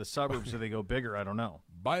move out to the suburbs, do they go bigger? I don't know.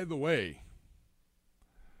 By the way,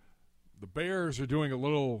 the Bears are doing a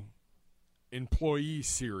little employee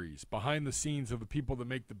series behind the scenes of the people that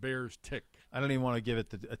make the Bears tick. I don't even want to give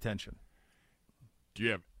it the attention. Do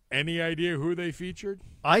you have any idea who they featured?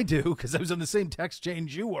 I do, because I was on the same text chain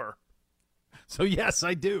you were. So, yes,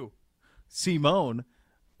 I do. Simone,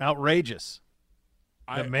 outrageous.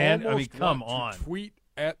 The man, I mean, come on. Tweet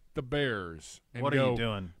at the Bears and what are you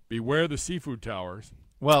doing? Beware the seafood towers.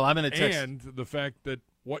 Well, I'm going to text. And the fact that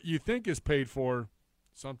what you think is paid for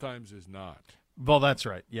sometimes is not. Well, that's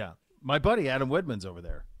right. Yeah. My buddy Adam Woodman's over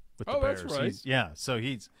there with the Bears. That's right. So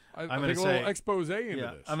he's I'm going to say a little expose into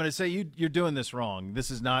this. I'm going to say you're doing this wrong.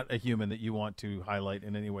 This is not a human that you want to highlight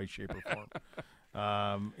in any way, shape, or form.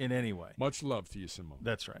 In any way. Much love to you, Simone.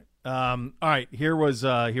 That's right. All right, here was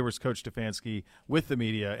Coach Stefanski with the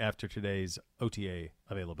media after today's OTA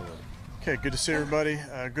availability. Okay, good to see everybody.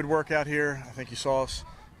 Good work out here. I think you saw us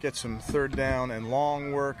get some third down and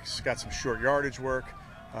long work. Got some short yardage work.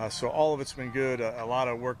 So all of it's been good. A lot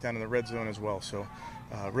of work down in the red zone as well. So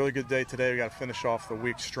really good day today. We got to finish off the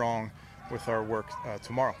week strong with our work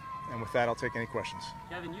tomorrow. And with that, I'll take any questions.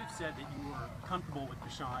 Kevin, you've said that you were comfortable with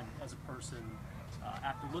Deshaun as a person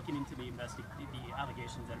after looking into the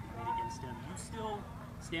allegations that have been made against him. Do you still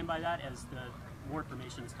stand by that as the more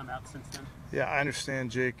information has come out since then? Yeah, I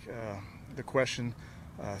understand, Jake, the question.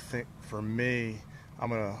 I think for me, I'm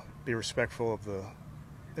going to be respectful of the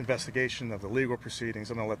investigation, of the legal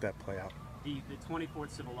proceedings. I'm going to let that play out. The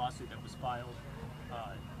 24th civil lawsuit that was filed,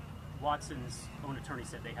 Watson's own attorney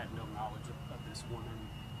said they had no knowledge of this woman.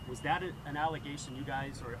 Was that an allegation you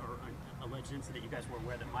guys, or an alleged incident you guys were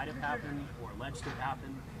aware that might have happened or alleged to have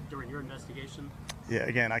happened during your investigation? Yeah,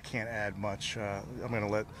 again, I can't add much. I'm going to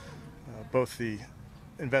let both the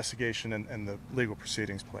investigation and the legal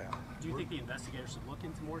proceedings play out. Do you think the investigators should look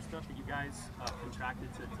into more stuff that you guys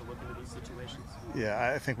contracted to look into these situations?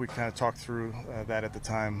 Yeah, I think we kind of talked through that at the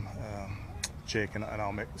time, Jake, and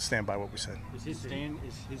I'll stand by what we said. Is his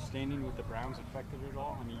standing with the Browns affected at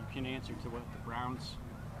all? I mean, you can answer to what the Browns'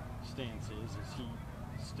 stance is. Is he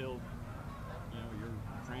still, your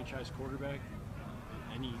franchise quarterback?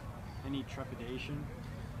 Any trepidation?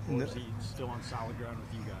 Or is he still on solid ground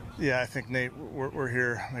with you guys? Yeah, I think, Nate, we're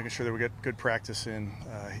here making sure that we get good practice in.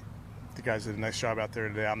 The guys did a nice job out there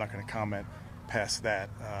today. I'm not going to comment past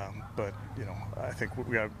that. But, I think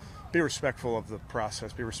we got to be respectful of the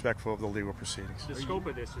process, be respectful of the legal proceedings. The scope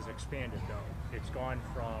of this has expanded, though. It's gone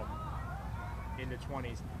from, in the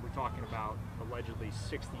 20s, we're talking about allegedly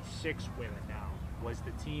 66 women now. Was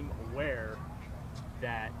the team aware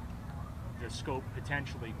that the scope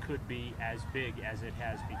potentially could be as big as it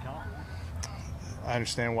has become? I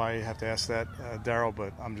understand why you have to ask that, Daryl,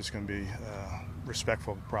 but I'm just going to be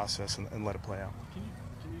respectful of the process and let it play out.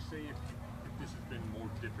 Can you say if this has been more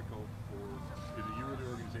difficult for either you or the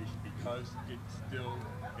organization because it's still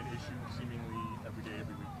an issue seemingly every day,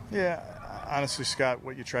 every week? Yeah, honestly, Scott,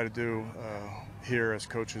 what you try to do here as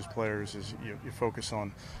coaches, players, is you focus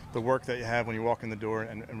on the work that you have when you walk in the door,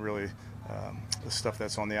 and really the stuff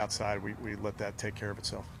that's on the outside, we let that take care of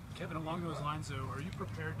itself. Kevin, along those lines, though, are you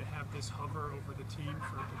prepared to have this hover over the team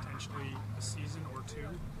for potentially a season or two?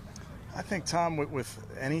 I think, Tom, with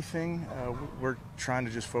anything, we're trying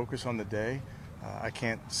to just focus on the day. I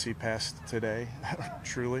can't see past today,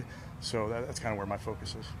 truly, so that's kind of where my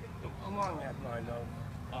focus is. Along that line, though,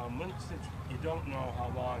 since you don't know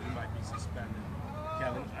how long he might be suspended,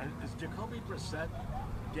 Kevin, is Jacoby Brissett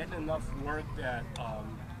getting enough work that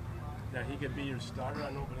that he could be your starter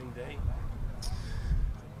on opening day?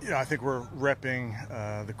 I think we're repping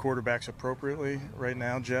the quarterbacks appropriately right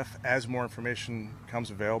now, Jeff. As more information comes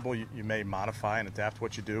available, you may modify and adapt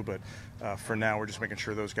what you do, but for now, we're just making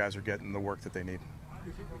sure those guys are getting the work that they need.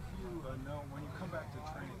 If you know, when you come back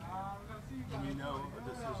to training camp, and you know a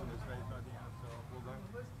decision is made by the NFL, will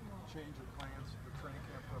that change your plans for training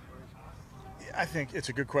camp preparation? I think it's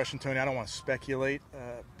a good question, Tony. I don't want to speculate,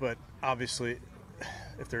 but obviously,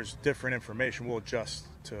 if there's different information, we'll adjust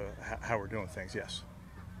to how we're doing things, yes.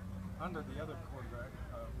 Under the other quarterback,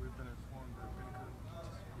 we've been informed that Baker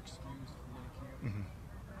is excused from minicamp.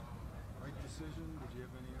 Right decision? Did you have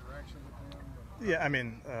any interaction with him? Yeah, I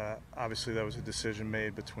mean, obviously that was a decision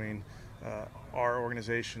made between our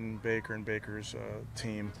organization, Baker, and Baker's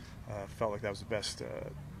team. Felt like that was the best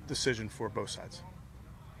decision for both sides.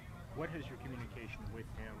 What has your communication with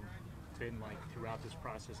him been like throughout this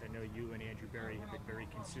process? I know you and Andrew Berry have been very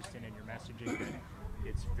consistent in your messaging.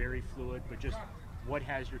 It's very fluid, but just what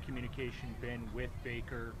has your communication been with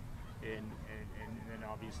Baker and then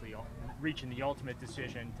obviously reaching the ultimate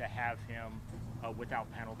decision to have him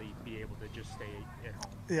without penalty be able to just stay at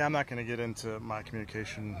home? Yeah, I'm not going to get into my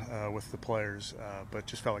communication with the players, but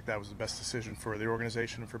just felt like that was the best decision for the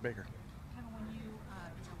organization and for Baker. Kevin, when you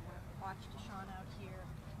watch Deshaun out here,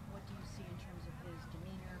 what do you see in terms of his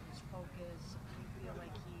demeanor, his focus? Do you feel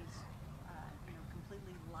like he's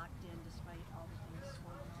completely locked in despite all the things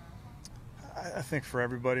swirling around? I think for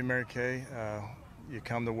everybody, Mary Kay, you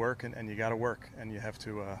come to work and you got to work, and you have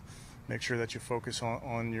to make sure that you focus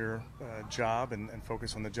on your job and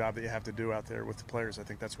focus on the job that you have to do out there with the players. I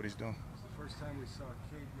think that's what he's doing. It's the first time we saw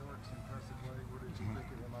Cade York's impressive play. What did you think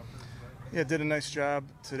of him out there today? Yeah, did a nice job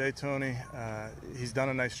today, Tony. He's done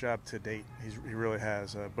a nice job to date. He really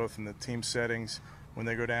has, both in the team settings. When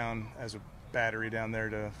they go down as a battery down there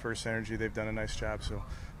to First Energy, they've done a nice job. So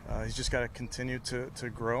he's just got to continue to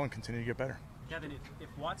grow and continue to get better. Kevin,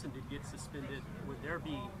 if Watson did get suspended, would there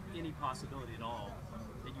be any possibility at all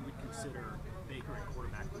that you would consider Baker at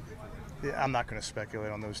quarterback moving forward? Yeah, I'm not going to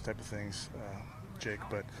speculate on those type of things, Jake,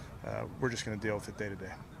 but we're just going to deal with it day to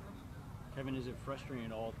day. Kevin, is it frustrating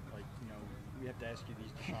at all? Like, we have to ask you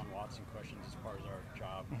these Deshaun Watson questions as part of our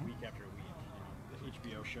job week after week. The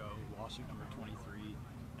HBO show, lawsuit number 23,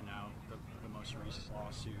 and now the most recent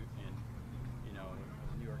lawsuit, and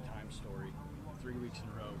New York Times story. 3 weeks in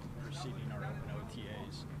a row preceding our open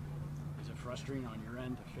OTAs. Is it frustrating on your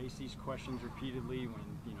end to face these questions repeatedly when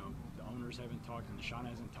the owners haven't talked and Deshaun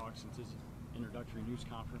hasn't talked since his introductory news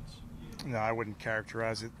conference? No, I wouldn't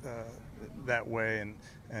characterize it that way,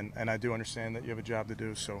 and I do understand that you have a job to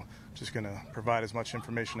do, so just going to provide as much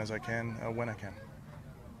information as I can when I can.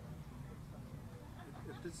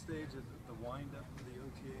 At this stage of the wind-up of the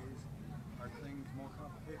OTAs, are things more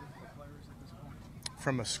complicated for players at this point?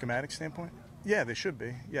 From a schematic standpoint? Yeah, they should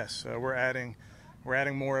be. Yes, we're adding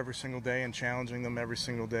more every single day and challenging them every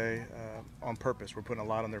single day on purpose. We're putting a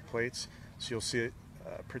lot on their plates, so you'll see it.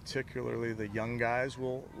 Particularly the young guys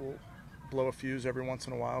will blow a fuse every once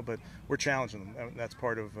in a while, but we're challenging them. That's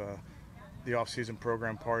part of the off-season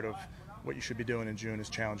program. Part of what you should be doing in June is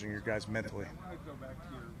challenging your guys mentally. I want to go back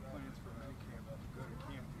to your plans for minicamp, to go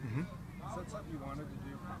to camp. Is that something you wanted to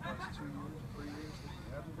do for the past 2 years, 3 years that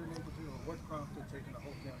you haven't been able to, or what prompted taking the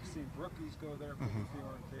whole camp? You've seen rookies go there for the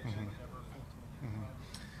orientation, never a full team.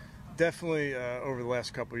 Definitely, over the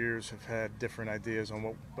last couple of years, have had different ideas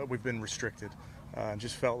on but we've been restricted.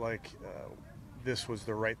 Just felt like this was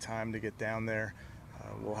the right time to get down there.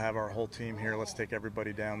 We'll have our whole team here. Let's take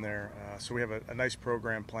everybody down there. So we have a nice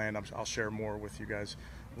program planned. I'll share more with you guys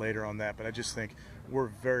later on that. But I just think we're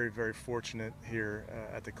very, very fortunate here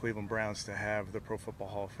at the Cleveland Browns to have the Pro Football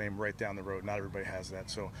Hall of Fame right down the road. Not everybody has that,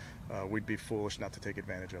 so we'd be foolish not to take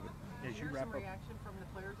advantage of it. Did you hear some reaction from the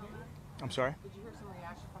players on that? I'm sorry? Did you hear some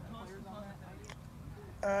reaction from the players on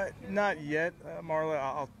that? Not yet,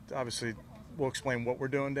 Marla. We'll explain what we're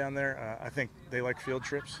doing down there. I think they like field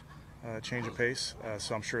trips, change of pace,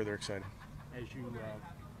 so I'm sure they're excited. as you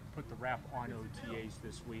put the wrap on OTAs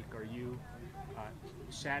this week, are you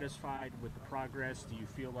satisfied with the progress? Do you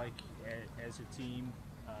feel like as a team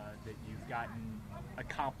that you've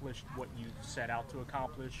accomplished what you set out to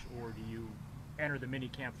accomplish, or do you enter the mini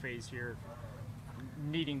camp phase here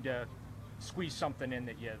needing to squeeze something in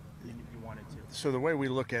that you wanted to? So the way we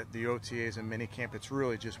look at the OTAs and minicamp, it's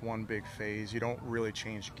really just one big phase. You don't really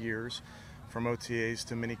change gears from OTAs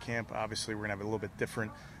to minicamp. Obviously, we're going to have a little bit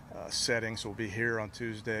different settings. We'll be here on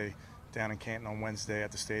Tuesday, down in Canton on Wednesday,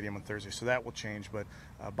 at the stadium on Thursday. So that will change. But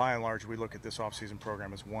by and large, we look at this off-season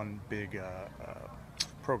program as one big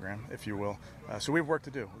program, if you will. So we have work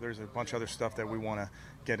to do. There's a bunch of other stuff that we want to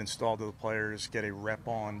get installed to the players, get a rep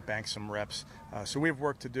on, bank some reps. So we have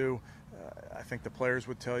work to do. I think the players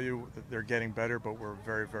would tell you that they're getting better, but we're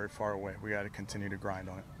very, very far away. We got to continue to grind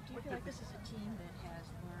on it. Do you feel like this is a team that has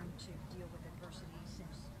learned to deal with adversity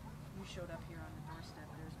since you showed up here on the doorstep?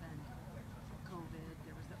 There's been COVID,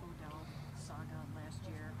 there was the Odell saga last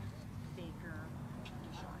year, Baker,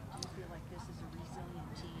 Deshaun. Do you feel like this is a resilient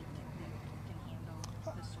team that can handle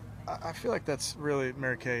this sort of thing? I feel like that's really,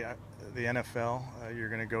 Mary Kay, the NFL. You're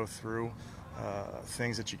going to go through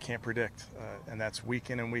things that you can't predict, and that's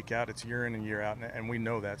week in and week out. It's year in and year out, and we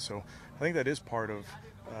know that. So I think that is part of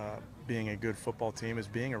being a good football team, is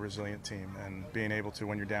being a resilient team and being able to,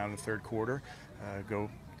 when you're down in the third quarter, go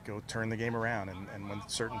turn the game around. And when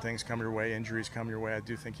certain things come your way, injuries come your way, I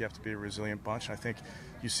do think you have to be a resilient bunch. I think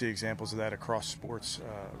you see examples of that across sports,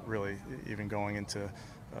 really, even going into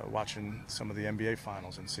watching some of the NBA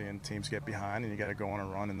finals and seeing teams get behind and you got to go on a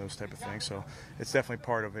run and those type of things. So it's definitely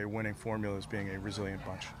part of a winning formula, is being a resilient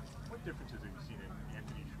bunch. What differences have you seen in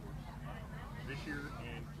Anthony Schwartz this year,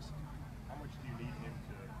 and just how much do you need him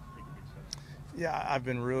to take a big step? Yeah, I've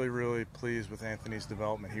been really, really pleased with Anthony's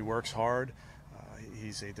development. He works hard.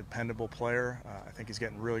 He's a dependable player. I think he's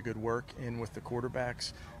getting really good work in with the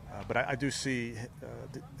quarterbacks. But I do see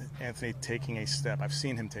Anthony taking a step. I've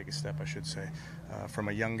seen him take a step, I should say, from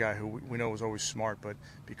a young guy who we know was always smart, but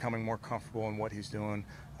becoming more comfortable in what he's doing,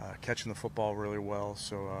 catching the football really well.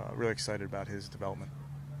 So really excited about his development.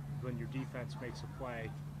 When your defense makes a play,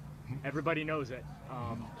 everybody knows it.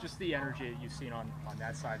 Just the energy that you've seen on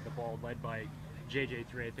that side of the ball, led by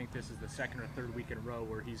JJ3. I think this is the second or third week in a row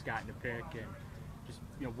where he's gotten a pick. And just,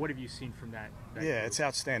 what have you seen from that yeah, group? It's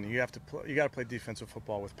outstanding. You got to play defensive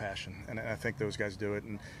football with passion, and I think those guys do it.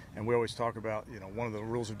 And we always talk about, one of the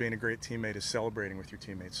rules of being a great teammate is celebrating with your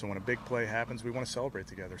teammates. So when a big play happens, we want to celebrate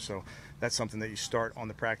together. So that's something that you start on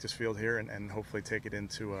the practice field here, and hopefully take it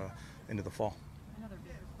into the fall. Another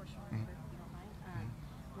Baker question, if you don't mind.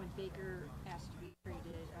 When Baker asked to be traded,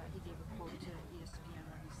 he gave a quote to ESPN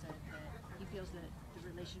where he said that he feels that the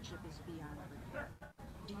relationship is beyond repair.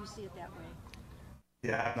 Do you see it that way?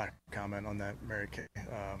 Yeah, I'm not going to comment on that, Mary Kay.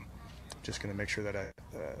 Just going to make sure that I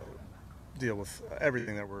deal with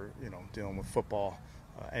everything that we're, dealing with football,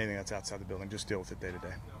 anything that's outside the building. Just deal with it day to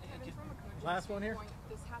day. Last one here.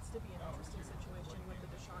 This has to be an interesting situation with the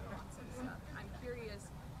Deshaun Watson stuff. I'm curious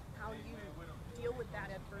how you deal with that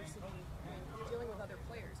adversity when dealing with other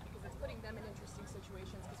players, because it's putting them in interesting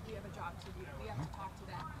situations because we have a job to do. We have to talk to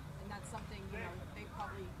them, and that's something, they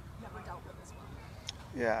probably never dealt with as well.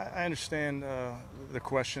 Yeah, I understand the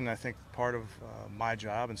question. I think part of my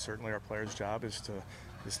job, and certainly our players' job, is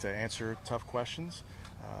to answer tough questions,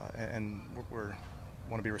 and we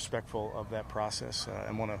want to be respectful of that process,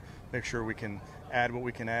 and want to make sure we can add what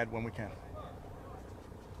we can add when we can.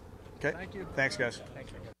 Okay. Thank you. Thanks, guys.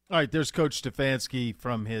 Thank you. All right, there's Coach Stefanski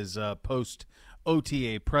from his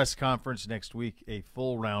post-OTA press conference next week, a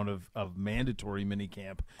full round of mandatory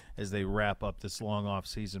minicamp as they wrap up this long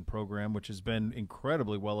off-season program, which has been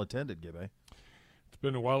incredibly well-attended, Gibby. It's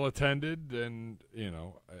been well-attended, and,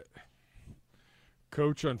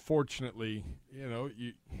 Coach, unfortunately,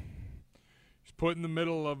 he's put in the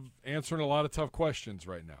middle of answering a lot of tough questions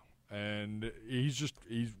right now. And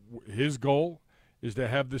his goal is to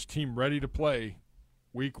have this team ready to play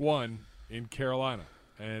week 1 in Carolina.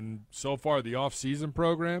 And so far, the off-season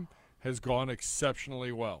program has gone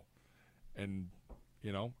exceptionally well. And,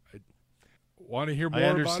 I want to hear more about it.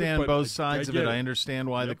 I understand both sides of it. I understand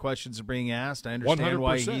why the questions are being asked. I understand 100%.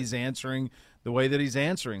 Why he's answering the way that he's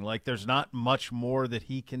answering. Like, there's not much more that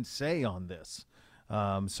he can say on this.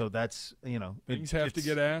 So that's, things have to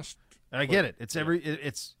get asked. I get it. It's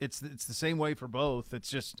it's the same way for both. It's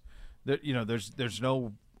just that,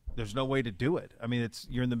 there's no way to do it. I mean,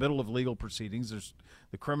 you're in the middle of legal proceedings.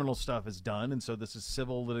 The criminal stuff is done, and so this is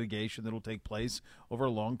civil litigation that will take place over a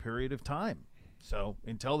long period of time. So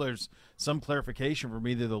until there's some clarification from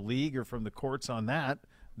either the league or from the courts on that,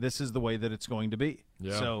 this is the way that it's going to be.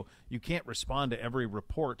 Yeah. So you can't respond to every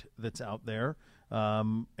report that's out there,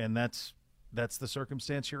 and that's the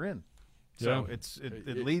circumstance you're in. So Yeah.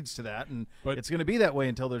 it leads to that, and but it's going to be that way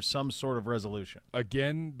until there's some sort of resolution.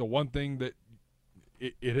 Again, the one thing that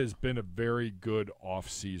it has been a very good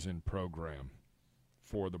off-season program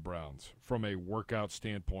for the Browns from a workout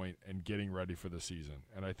standpoint and getting ready for the season.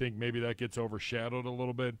 And I think maybe that gets overshadowed a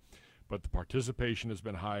little bit, but the participation has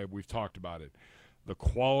been high. We've talked about it. The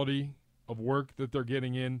quality of work that they're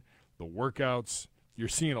getting in, the workouts, you're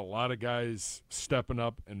seeing a lot of guys stepping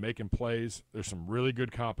up and making plays. There's some really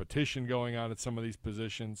good competition going on at some of these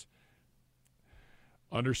positions.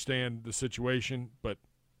 Understand the situation, but,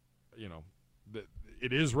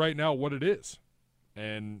 it is right now what it is.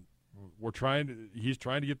 And he's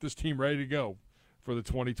trying to get this team ready to go for the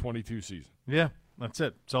 2022 season. Yeah, that's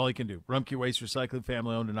it. That's all he can do. Rumpke Waste Recycling,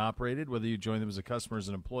 family owned and operated. Whether you join them as a customer or as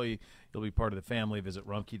an employee, you'll be part of the family. Visit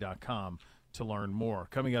rumpke.com to learn more.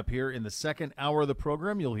 Coming up here in the second hour of the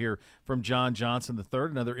program, you'll hear from John Johnson III,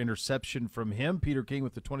 another interception from him. Peter King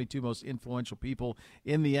with the 22 most influential people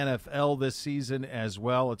in the NFL this season as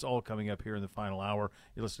well. It's all coming up here in the final hour.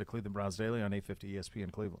 You listen to Cleveland Browns Daily on 850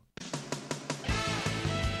 ESPN Cleveland.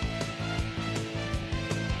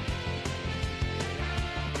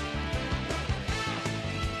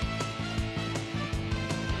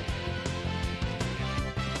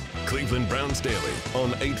 Cleveland Browns Daily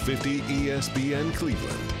on 850 ESPN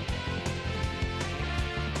Cleveland.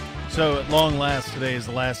 So at long last, today is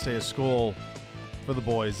the last day of school for the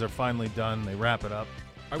boys. They're finally done. They wrap it up.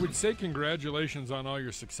 I would say congratulations on all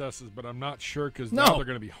your successes, but I'm not sure because No. now they're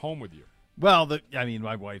going to be home with you. Well,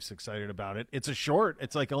 my wife's excited about it. It's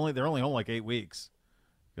it's like they're only home like 8 weeks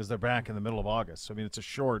because they're back in the middle of August. So, it's a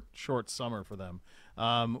short summer for them.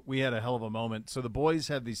 We had a hell of a moment. So the boys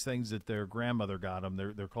have these things that their grandmother got them.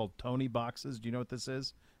 They're called Tony boxes. Do you know what this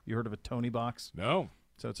is? You heard of a Tony box? No.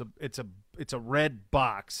 So it's a red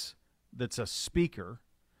box that's a speaker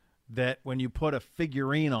that when you put a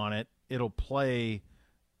figurine on it, it'll play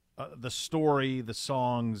the story, the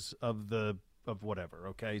songs of whatever.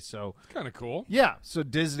 Okay, so It's kind of cool. yeah. So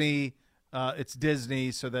Disney, it's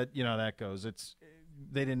Disney, so that that goes.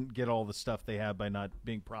 They didn't get all the stuff they had by not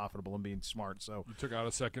being profitable and being smart. So You took out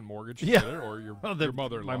a second mortgage, yeah, did it, or your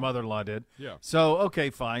mother-in-law? My mother-in-law did. Yeah. So okay,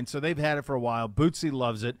 fine. So they've had it for a while. Bootsy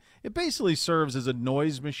loves it. It basically serves as a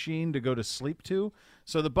noise machine to go to sleep to.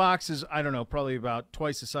 So the box is, I don't know, probably about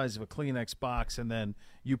twice the size of a Kleenex box, and then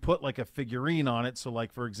you put like a figurine on it. So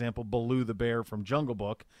like, for example, Baloo the bear from Jungle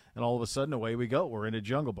Book, and all of a sudden away we go. We're in a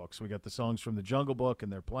Jungle Book. So we got the songs from the Jungle Book,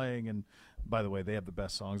 and they're playing. And by the way, they have the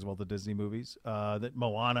best songs of all the Disney movies. That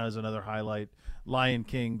Moana is another highlight. Lion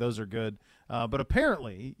King, those are good. But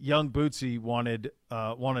apparently, young Bootsy wanted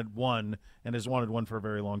one, and has wanted one for a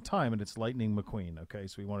very long time, and it's Lightning McQueen. Okay,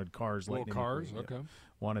 so he wanted Cars. Little Lightning Cars, McQueen. okay.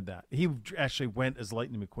 Wanted that. He actually went as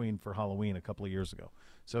Lightning McQueen for Halloween a couple of years ago.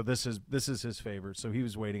 So this is his favorite. So he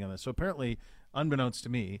was waiting on this. So apparently, unbeknownst to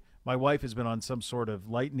me, my wife has been on some sort of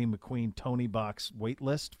Lightning McQueen Tony box wait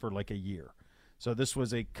list for like a year. So this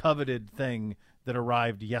was a coveted thing that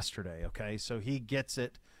arrived yesterday. Okay, so he gets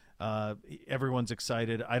it. Everyone's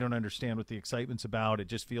excited. I don't understand what the excitement's about. It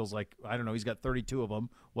just feels like, I don't know, he's got 32 of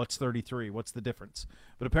them. What's 33? What's the difference?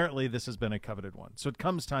 But apparently this has been a coveted one. So it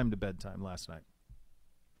comes time to bedtime last night.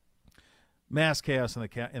 Mass chaos in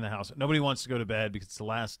the house. Nobody wants to go to bed because it's the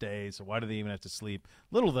last day, so why do they even have to sleep?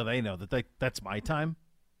 Little do they know that that's my time.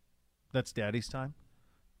 That's Daddy's time.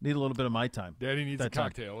 Need a little bit of my time. Daddy needs a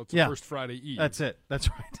cocktail. Time. It's the first Friday Eve. That's it. That's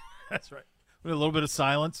right. That's right. A little bit of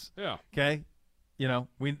silence. Yeah. Okay.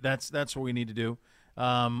 That's what we need to do.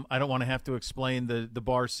 I don't want to have to explain the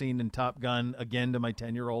bar scene in Top Gun again to my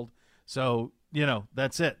 10-year-old. So,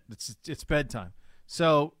 that's it. It's bedtime.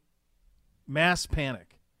 So, mass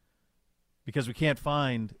panic because we can't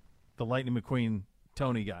find the Lightning McQueen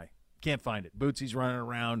Tony guy. Can't find it. Bootsy's running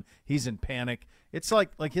around. He's in panic. It's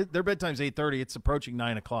like their bedtime's 8:30. It's approaching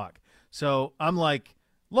 9 o'clock. So I'm like,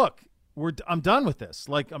 look, I'm done with this.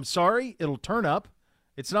 Like, I'm sorry. It'll turn up.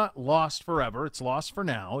 It's not lost forever. It's lost for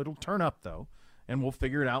now. It'll turn up, though, and we'll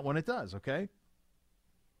figure it out when it does, okay?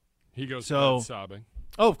 He goes to bed sobbing.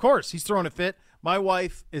 Oh, of course. He's throwing a fit. My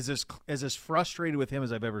wife is as frustrated with him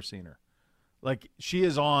as I've ever seen her. Like, she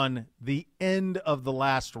is on the end of the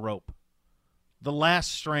last rope, the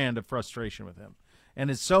last strand of frustration with him,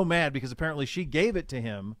 and is so mad because apparently she gave it to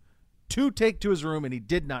him to take to his room, and he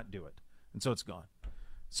did not do it, and so it's gone.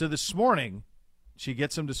 So this morning, she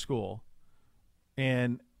gets him to school,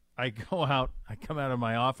 and I come out of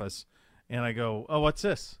my office, and I go, "Oh, what's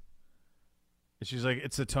this?" And she's like,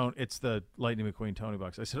 "It's the Lightning McQueen Tony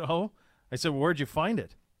box." I said, "Oh," I said, "Where'd you find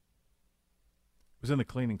it?" was in the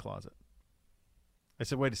cleaning closet. I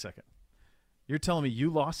said, wait a second. You're telling me you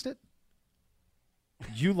lost it?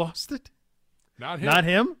 You lost it? Not him. Not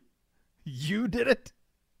him? You did it?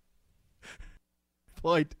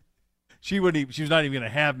 Floyd. She was not even going to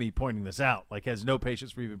have me pointing this out. Like, has no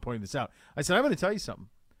patience for even pointing this out. I said, I'm going to tell you something.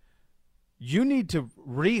 You need to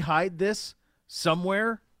re-hide this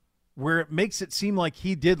somewhere where it makes it seem like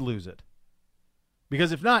he did lose it.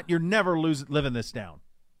 Because if not, you're never living this down.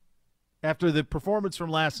 After the performance from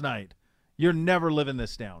last night, you're never living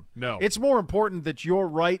this down. No. It's more important that you're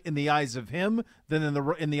right in the eyes of him than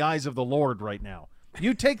in the eyes of the Lord right now.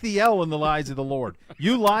 You take the L in the eyes of the Lord.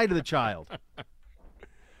 You lie to the child.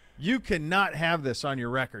 You cannot have this on your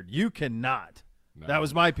record. You cannot. No. That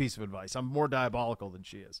was my piece of advice. I'm more diabolical than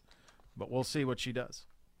she is. But we'll see what she does.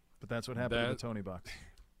 But that's what happened in the Tony box.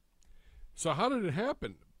 So how did it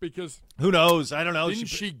happen? Because who knows? I don't know. Didn't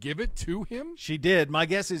she give it to him? She did. My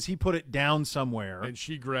guess is he put it down somewhere. And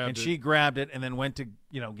she grabbed it. She grabbed it and then went to,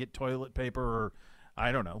 get toilet paper or,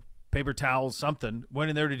 I don't know, paper towels, something. Went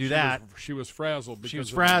in there to do that. She was frazzled. She was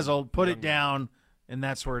frazzled, put it down, and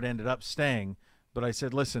that's where it ended up staying. But I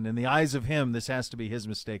said, listen, in the eyes of him, this has to be his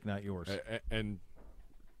mistake, not yours. And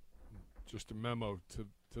just a memo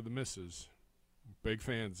to the missus. Big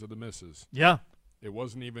fans of the missus. Yeah. It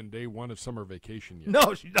wasn't even day one of summer vacation yet.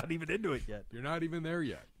 No, she's not even into it yet. You're not even there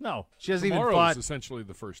yet. No. She hasn't Tomorrow even fought. Is essentially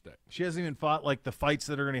the first day. She hasn't even fought like the fights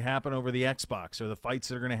that are going to happen over the Xbox or the fights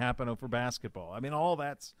that are going to happen over basketball. I mean, all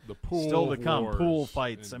that's the pool still to come. wars Pool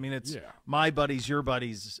fights. And, I mean, it's yeah. my buddies, your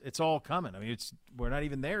buddies. It's all coming. I mean, we're not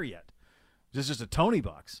even there yet. This is just a Tony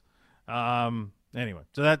box. Anyway,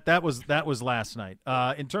 so that was last night.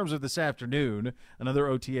 In terms of this afternoon, another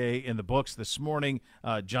OTA in the books this morning.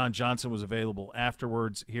 John Johnson was available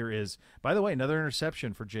afterwards. Here is, by the way, another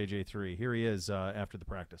interception for JJ3. Here he is after the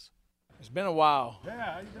practice. It's been a while.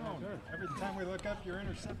 Yeah, how you doing? Good. Every time we look up, you're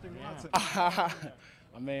intercepting lots of.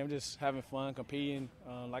 I mean, I'm just having fun, competing.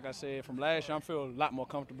 Like I said, from last year, I feel a lot more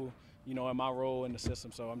comfortable, in my role in the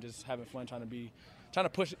system. So I'm just having fun, trying to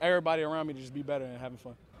push everybody around me to just be better and having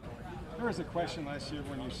fun. There was a question last year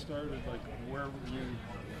when you started, like where were you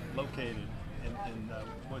located in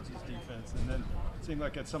Woods' defense, and then it seemed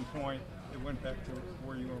like at some point it went back to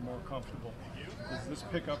where you were more comfortable. Does this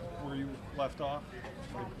pick up where you left off,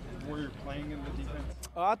 like where you're playing in the defense?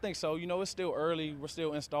 I think so. It's still early. We're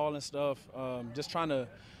still installing stuff. Just trying to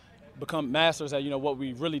become masters at what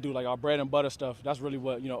we really do, like our bread and butter stuff. That's really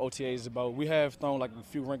what OTA is about. We have thrown like a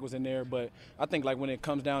few wrinkles in there, but I think like when it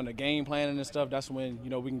comes down to game planning and stuff, that's when we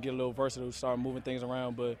can get a little versatile, start moving things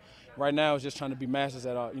around. But right now it's just trying to be masters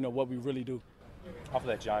at what we really do. Off of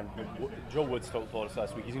that, John, Joe Woods told us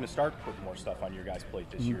last week he's going to start putting more stuff on your guys' plate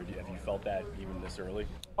this year. Have you felt that even this early?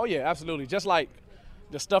 Oh yeah, absolutely. Just like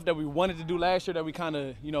the stuff that we wanted to do last year that we kind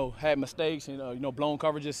of, had mistakes and, blown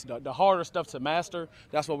coverages, the harder stuff to master,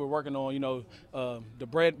 that's what we're working on.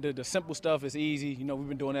 The simple stuff is easy. We've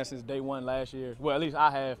been doing that since day one last year. Well, at least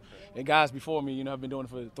I have. And guys before me, have been doing it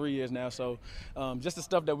for 3 years now. So just the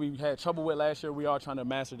stuff that we had trouble with last year, we are trying to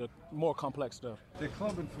master the more complex stuff. The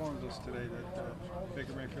club informed us today that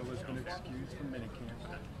Baker Mayfield has been excused from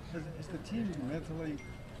minicamp. Is the team mentally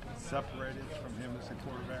separated from him as a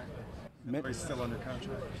quarterback? Or he's still under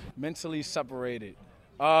contract? Mentally separated.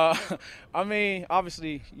 I mean,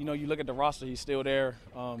 obviously, you look at the roster, he's still there.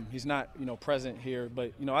 He's not, present here.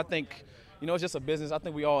 But, I think, it's just a business. I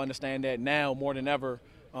think we all understand that now more than ever.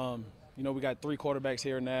 We got 3 quarterbacks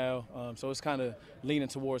here now. So it's kind of leaning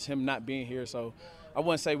towards him not being here. So I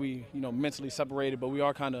wouldn't say we, mentally separated, but we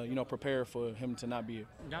are kind of, prepared for him to not be here.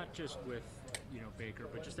 Not just with, Baker,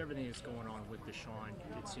 but just everything that's going on with Deshaun.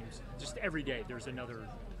 It seems just every day there's another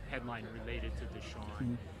headline related to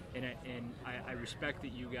Deshaun. And I respect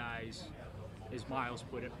that you guys, as Miles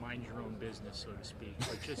put it, mind your own business, so to speak.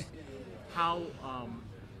 But just how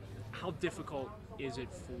difficult is it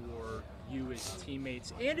for you as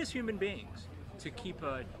teammates and as human beings to keep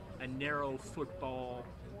a narrow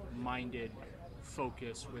football-minded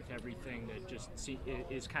focus with everything that just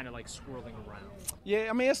is kind of like swirling around? Yeah,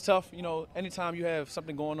 I mean, it's tough. Anytime you have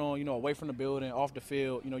something going on, away from the building, off the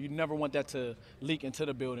field, you never want that to leak into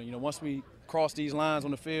the building. Once we cross these lines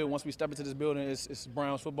on the field, once we step into this building, it's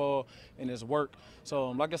Browns football and it's work. So,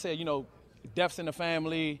 like I said, deaths in the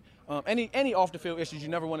family, any off the field issues, you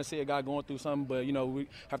never want to see a guy going through something, but we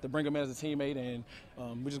have to bring him in as a teammate, and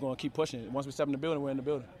we're just going to keep pushing. Once we step in the building, we're in the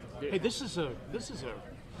building. Hey, this is a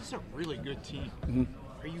really good team. Mm-hmm.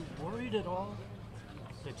 Are you worried at all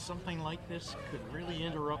that something like this could really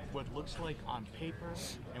interrupt what looks like on paper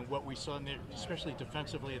and what we saw in there, especially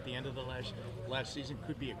defensively at the end of the last season,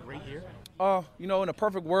 could be a great year? In a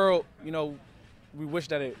perfect world, we wish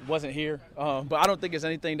that it wasn't here. But I don't think it's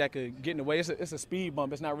anything that could get in the way. It's a speed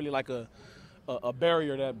bump. It's not really like a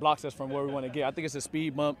barrier that blocks us from where we want to get. I think it's a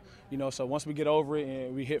speed bump, so once we get over it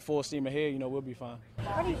and we hit full steam ahead, we'll be fine.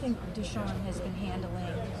 How do you think Deshaun has been handling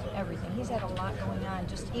everything? He's had a lot going on,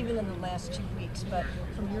 just even in the last 2 weeks, but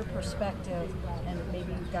from your perspective, and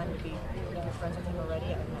maybe you've gotten to be friends with him already,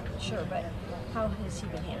 I'm not sure, but how has he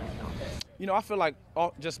been handling all this? I feel like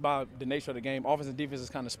just by the nature of the game, offense and defense is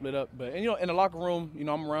kind of split up. But, in the locker room,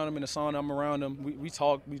 I'm around them in the sauna, I'm around them. We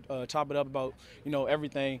talk, we chop it up about,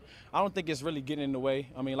 everything. I don't think it's really getting in the way.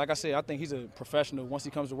 I mean, like I said, I think he's a professional. Once he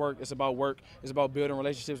comes to work, it's about work. It's about building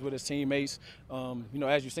relationships with his teammates.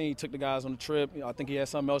 As you've seen, he took the guys on the trip. I think he had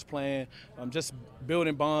something else planned. Just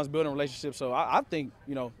building bonds, building relationships. So I think,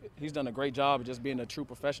 he's done a great job of just being a true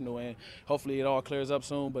professional, and hopefully it all clears up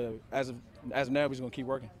soon. But as of now, he's going to keep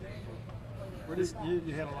working.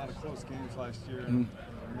 You had a lot of close games last year, and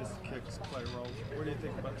missed kicks play a role. What do you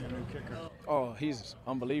think about your new kicker? Oh, he's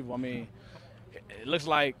unbelievable. I mean, it looks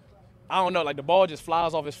like, I don't know, like the ball just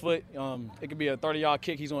flies off his foot. It could be a 30-yard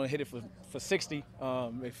kick. He's going to hit it for 60.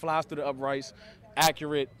 It flies through the uprights,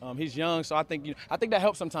 accurate. He's young, so I think that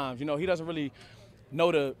helps sometimes. He doesn't really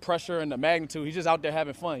know the pressure and the magnitude. He's just out there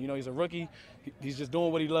having fun. He's a rookie. He's just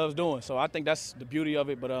doing what he loves doing. So I think that's the beauty of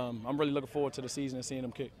it. But I'm really looking forward to the season and seeing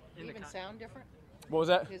him kick. Even sound different? What was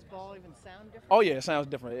that? His ball even sound different? Oh, yeah, it sounds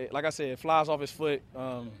different. Like I said, it flies off his foot.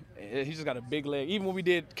 He's just got a big leg. Even when we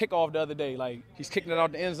did kickoff the other day, like he's kicking it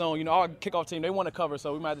out the end zone. Our kickoff team, they want to cover,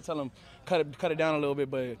 so we might have to tell them cut it down a little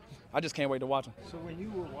bit. But I just can't wait to watch him. So when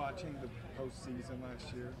you were watching the postseason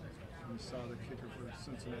last year, and you saw the kicker for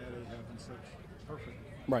Cincinnati having such perfect.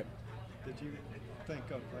 Right. Did you think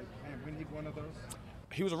of, man, we need one of those?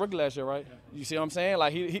 He was a rookie last year, right? You see what I'm saying?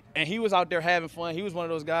 Like he was out there having fun. He was one of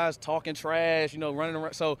those guys talking trash, running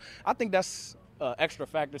around. So I think that's an extra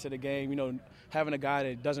factor to the game. Having a guy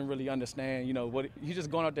that doesn't really understand, he's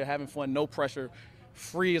just going out there having fun, no pressure,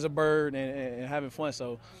 free as a bird, and having fun.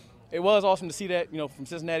 So it was awesome to see that, from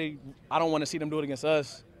Cincinnati. I don't want to see them do it against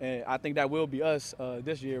us, and I think that will be us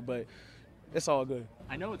this year. But it's all good.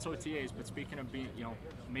 I know it's OTAs, but speaking of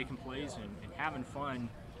making plays and having fun.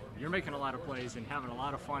 You're making a lot of plays and having a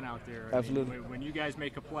lot of fun out there. Absolutely. When you guys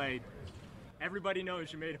make a play, everybody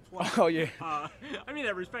knows you made a play. Oh, yeah.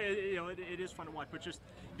 That respect, it is fun to watch. But just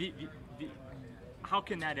how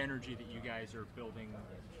can that energy that you guys are building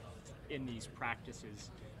in these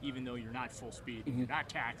practices, even though you're not full speed, and you're not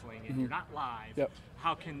tackling, and you're not live,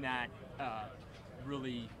 how can that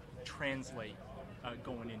really translate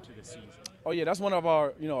going into the season? Oh, yeah, that's one of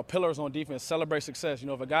our pillars on defense, celebrate success.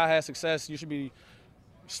 If a guy has success, you should be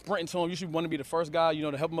sprinting to him. You should want to be the first guy,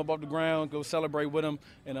 to help him up off the ground, go celebrate with him.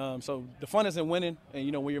 And so the fun is in winning.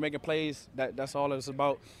 And, when you're making plays, that's all it's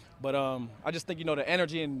about. But I just think, the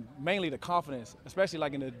energy and mainly the confidence, especially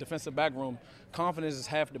like in the defensive back room, confidence is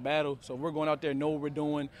half the battle. So we're going out there, know what we're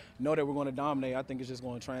doing, know that we're going to dominate. I think it's just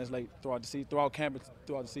going to translate throughout the season, throughout camp,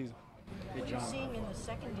 throughout the season. What are you seeing in the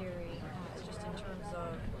secondary, just in terms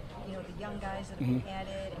of, the young guys that have been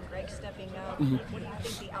added and Greg stepping up? What do you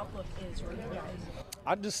think the outlook is for you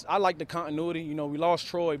guys? I like the continuity. We lost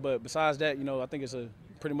Troy, but besides that, I think it's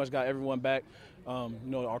pretty much got everyone back.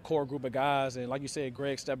 Our core group of guys, and like you said,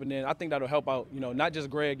 Greg stepping in. I think that'll help out. Not just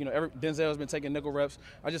Greg. Denzel's been taking nickel reps.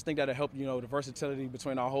 I just think that'll help. The versatility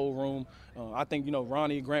between our whole room. I think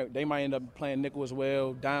Ronnie, Grant, they might end up playing nickel as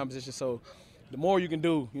well, dime position. So the more you can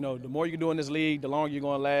do, the more you can do in this league, the longer you're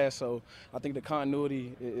going to last. So I think the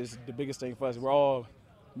continuity is the biggest thing for us. We're all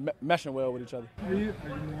meshing well with each other. Are you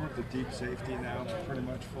more of the deep safety now, pretty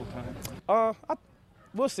much full time?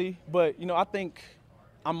 We'll see, but I think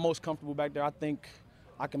I'm most comfortable back there. I think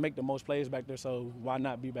I can make the most plays back there, so why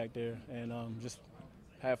not be back there and just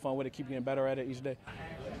have fun with it, keep getting better at it each day.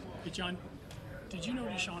 Hey, John, did you know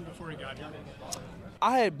Deshaun before he got here?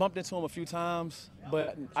 I had bumped into him a few times,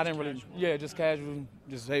 but I didn't really, just casual,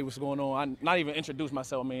 just, hey, what's going on? I not even introduced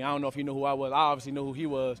myself. I mean, I don't know if he knew who I was. I obviously knew who he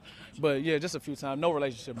was, but yeah, just a few times. No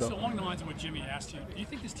relationship, though. So along the lines of what Jimmy asked you, do you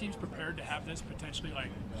think this team's prepared to have this potentially,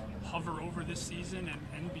 hover over this season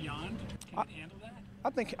and beyond? Can it handle that?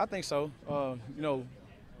 I think so.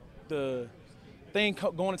 The thing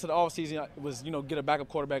going into the offseason was, get a backup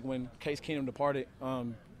quarterback when Case Keenum departed.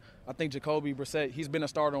 I think Jacoby Brissett, he's been a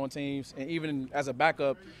starter on teams, and even as a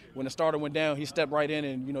backup, when the starter went down, he stepped right in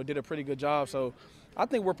and, did a pretty good job. So I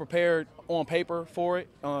think we're prepared on paper for it.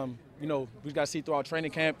 We've got to see throughout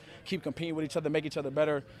training camp, keep competing with each other, make each other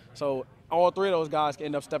better. So all three of those guys can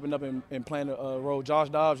end up stepping up and playing a role. Josh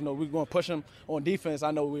Dobbs, we're going to push him on defense.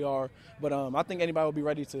 I know we are. But I think anybody will be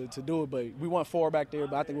ready to do it. But we want four back there,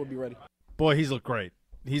 but I think we'll be ready. Boy, he's looked great.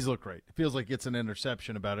 He's looked great. It feels like it's an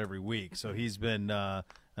interception about every week. So he's been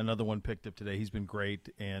another one picked up today. He's been great.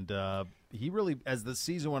 And he really, as the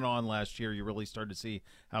season went on last year, you really started to see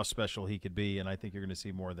how special he could be. And I think you're going to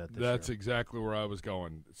see more of that this year. That's exactly where I was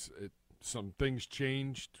going. Some things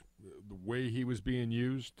changed. The way he was being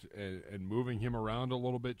used and moving him around a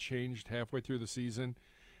little bit changed halfway through the season.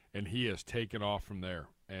 And he has taken off from there.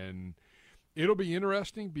 And it'll be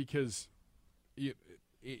interesting because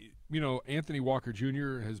Anthony Walker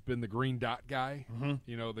Jr. has been the green dot guy.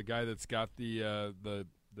 Mm-hmm. The guy that's got the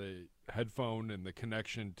headphone and the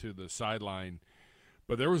connection to the sideline.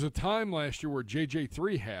 But there was a time last year where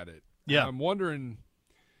JJ3 had it. Yeah. I'm wondering,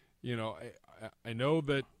 I know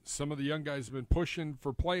that some of the young guys have been pushing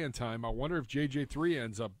for playing time. I wonder if JJ3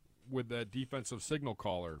 ends up with that defensive signal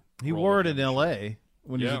caller. He wore it in L.A.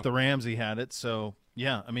 when he was at the Rams. He had it. So,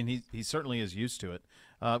 yeah, I mean, he certainly is used to it.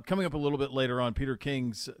 Coming up a little bit later on, Peter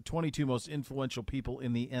King's 22 most influential people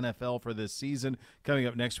in the NFL for this season. Coming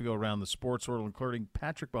up next, we go around the sports world, including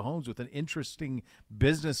Patrick Mahomes with an interesting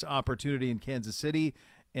business opportunity in Kansas City.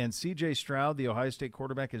 And C.J. Stroud, the Ohio State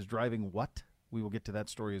quarterback, is driving what? We will get to that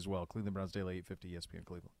story as well. Cleveland Browns Daily, 850 ESPN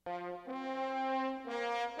Cleveland.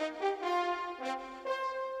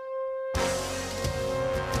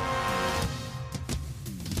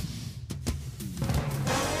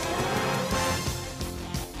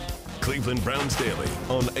 Cleveland Browns Daily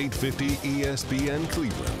on 850 ESPN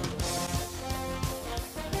Cleveland.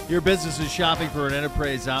 Your business is shopping for an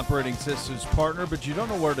enterprise operating systems partner, but you don't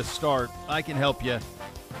know where to start. I can help you.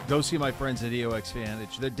 Go see my friends at EOX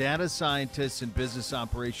Vantage. They're data scientists and business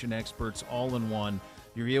operation experts all in one.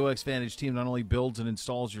 Your EOX Vantage team not only builds and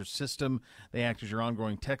installs your system, they act as your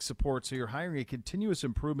ongoing tech support, so you're hiring a continuous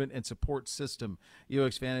improvement and support system.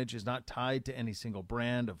 EOX Vantage is not tied to any single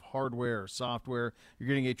brand of hardware or software. You're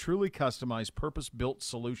getting a truly customized, purpose-built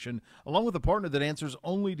solution, along with a partner that answers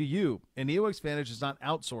only to you. And EOX Vantage is not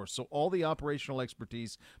outsourced, so all the operational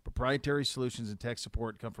expertise, proprietary solutions, and tech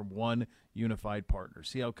support come from one unified partner.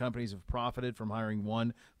 See how companies have profited from hiring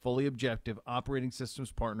one fully objective operating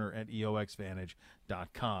systems partner at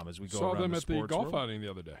EOXVantage.com as we go Saw around them the at the sports golf world. outing the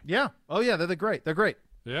other day. Yeah. Oh, yeah. They're great. They're great.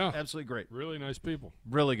 Yeah. Absolutely great. Really nice people.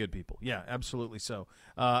 Really good people. Yeah, absolutely so.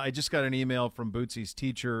 I just got an email from Bootsy's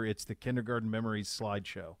teacher. It's the Kindergarten Memories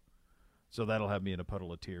slideshow. So that'll have me in a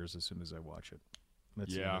puddle of tears as soon as I watch it.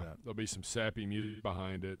 Let's see that. There'll be some sappy music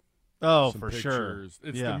behind it. Oh, some for pictures. sure.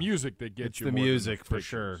 It's yeah. the music that gets it's you the more than music for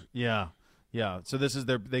pictures. sure. Yeah. Yeah. So this is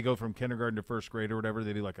they go from kindergarten to first grade or whatever.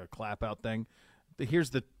 They do like a clap out thing. Here's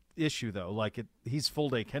the issue though. Like he's full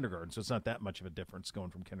day kindergarten, so it's not that much of a difference going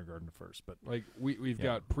from kindergarten to first. But like we've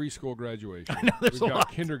got preschool graduation. I know, there's we've a got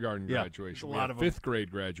lot. kindergarten Yeah, graduation. there's a We lot have of 'em. fifth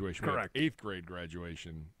grade graduation. Correct. We have 8th grade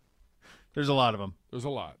graduation. There's a lot of them. There's a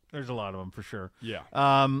lot. There's a lot of them for sure. Yeah.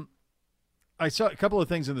 I saw a couple of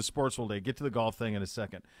things in the sports world today. Get to the golf thing in a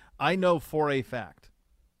second. I know for a fact,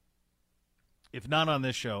 if not on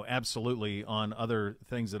this show, absolutely on other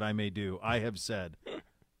things that I may do, I have said,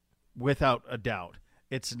 without a doubt,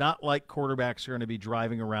 it's not like quarterbacks are going to be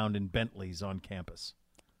driving around in Bentleys on campus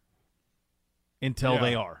until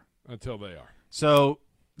they are. Until they are. So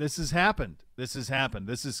this has happened. This has happened.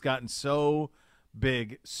 This has gotten so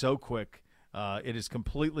big, so quick. It is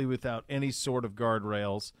completely without any sort of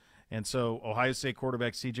guardrails. And so Ohio State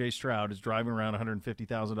quarterback C.J. Stroud is driving around a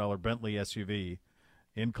 $150,000 Bentley SUV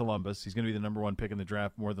in Columbus. He's going to be the number one pick in the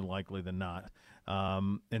draft more than likely than not.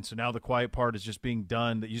 And so now the quiet part is just being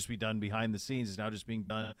done. That used to be done behind the scenes is now just being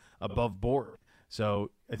done above board.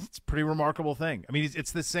 So it's a pretty remarkable thing. I mean,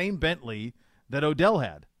 it's the same Bentley that Odell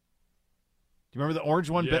had. Do you remember the orange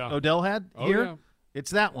one Odell had here? Yeah.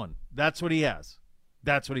 It's that one. That's what he has.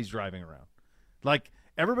 That's what he's driving around. Like,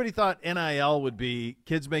 everybody thought NIL would be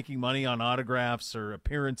kids making money on autographs or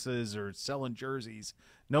appearances or selling jerseys.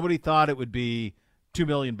 Nobody thought it would be $2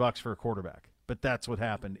 million for a quarterback. But that's what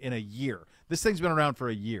happened in a year. This thing's been around for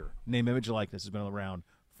a year. Name, image, likeness has been around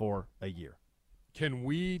for a year. Can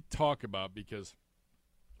we talk about, because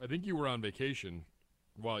I think you were on vacation.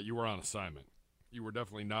 Well, you were on assignment. You were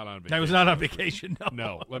definitely not on vacation. I was not on vacation, no.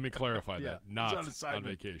 No, let me clarify Yeah, that. Not on assignment.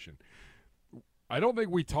 vacation. I don't think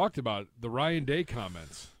we talked about the Ryan Day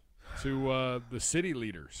comments to the city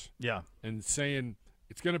leaders. Yeah. And saying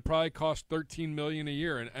it's going to probably cost $13 million a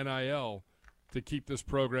year in NIL to keep this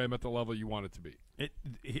program at the level you want it to be.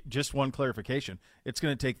 Just one clarification. It's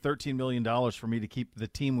going to take $13 million for me to keep the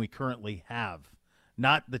team we currently have,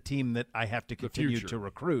 not the team that I have to continue to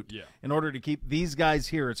recruit. Yeah. In order to keep these guys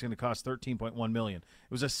here, it's going to cost $13.1 million.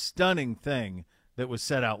 It was a stunning thing that was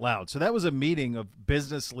said out loud. So that was a meeting of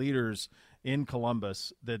business leaders in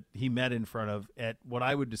Columbus that he met in front of at what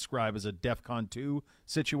I would describe as a DEFCON 2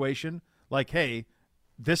 situation. Like, hey,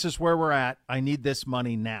 this is where we're at. I need this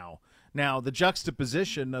money now. Now, the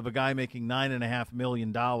juxtaposition of a guy making $9.5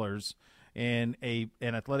 million and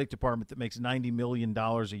an athletic department that makes $90 million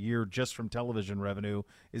a year just from television revenue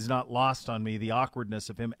is not lost on me, the awkwardness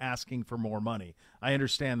of him asking for more money. I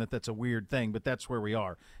understand that that's a weird thing, but that's where we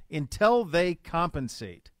are. Until they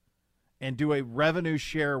compensate and do a revenue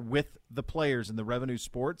share with the players in the revenue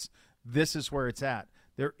sports, this is where it's at.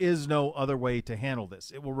 There is no other way to handle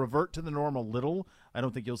this. It will revert to the normal little. I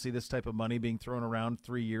don't think you'll see this type of money being thrown around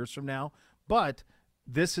 3 years from now, but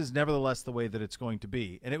this is nevertheless the way that it's going to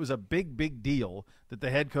be. And it was a big, big deal that the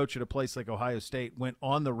head coach at a place like Ohio State went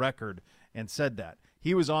on the record and said that.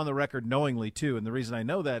 He was on the record knowingly, too. And the reason I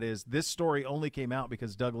know that is this story only came out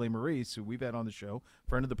because Doug Lesmerises, who we've had on the show,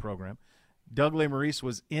 friend of the program, Doug Lesmerises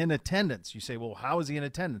was in attendance. You say, well, how is he in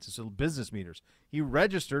attendance? It's business meters. He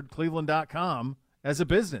registered Cleveland.com as a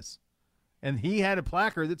business. And he had a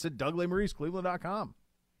placard that said Doug Lesmerises, Cleveland.com.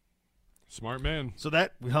 Smart man. So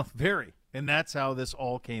that, well, very. And that's how this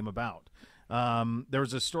all came about. There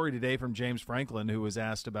was a story today from James Franklin who was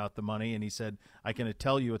asked about the money, and he said, I can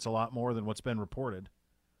tell you it's a lot more than what's been reported.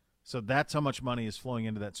 So that's how much money is flowing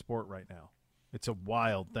into that sport right now. It's a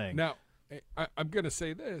wild thing. Now, I'm going to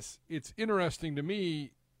say this. It's interesting to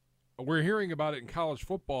me. We're hearing about it in college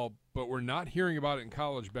football, but we're not hearing about it in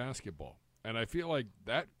college basketball. And I feel like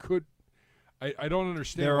that could – I don't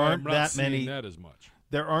understand why I'm not seeing that as much.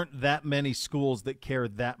 There aren't that many schools that care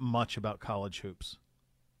that much about college hoops.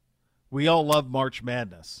 We all love March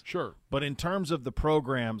Madness. Sure. But in terms of the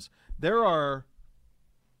programs, there are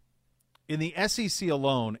 – in the SEC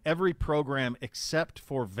alone, every program except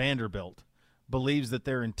for Vanderbilt believes that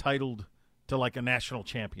they're entitled to like a national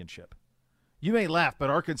championship. You may laugh, but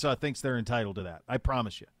Arkansas thinks they're entitled to that. I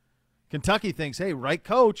promise you. Kentucky thinks, hey, right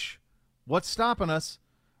coach, what's stopping us?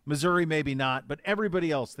 Missouri maybe not, but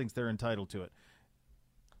everybody else thinks they're entitled to it.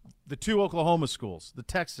 The two Oklahoma schools, the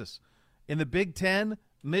Texas. In the Big Ten,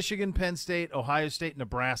 Michigan, Penn State, Ohio State,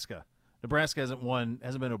 Nebraska. Nebraska hasn't been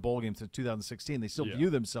in a bowl game since 2016. They still view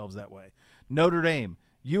themselves that way. Notre Dame,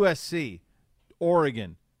 USC,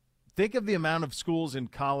 Oregon. Think of the amount of schools in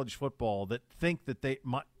college football that think that the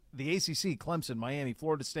ACC, Clemson, Miami,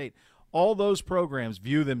 Florida State, all those programs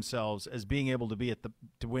view themselves as being able to be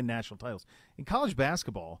to win national titles. In college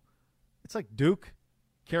basketball, it's like Duke,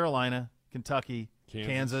 Carolina, Kentucky,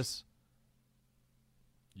 Kansas.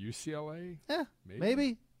 UCLA? Yeah,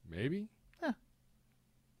 maybe. Yeah.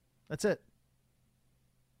 That's it.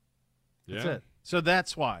 That's it. So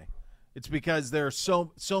that's why. It's because there are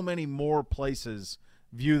so many more places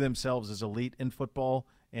view themselves as elite in football,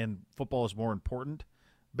 and football is more important.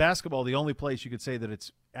 Basketball, the only place you could say that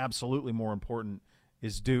it's absolutely more important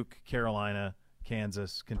is Duke, Carolina,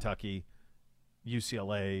 Kansas, Kentucky,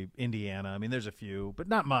 UCLA, Indiana. I mean, there's a few, but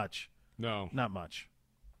not much. No. Not much.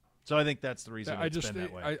 So I think that's the reason it's been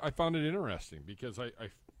that way. I found it interesting because I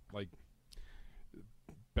like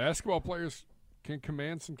basketball players can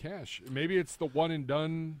command some cash. Maybe it's the one and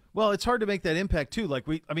done. Well, it's hard to make that impact too.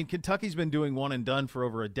 Kentucky's been doing one and done for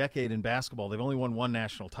over a decade in basketball. They've only won one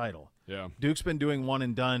national title. Yeah. Duke's been doing one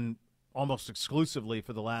and done almost exclusively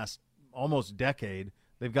for the last almost decade.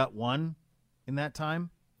 They've got one in that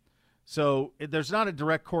time. So there's not a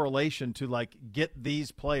direct correlation to get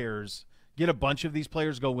a bunch of these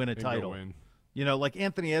players go win a title. Go win. You know, like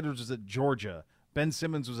Anthony Edwards was at Georgia. Ben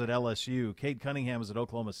Simmons was at LSU. Cade Cunningham was at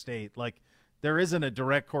Oklahoma State. There isn't a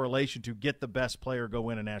direct correlation to get the best player go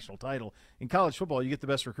win a national title. In college football, you get the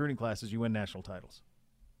best recruiting classes, you win national titles.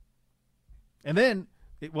 And then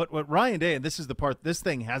what Ryan Day, and this is the part, this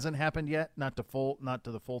thing hasn't happened yet, not to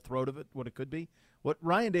the full throat of it, what it could be. What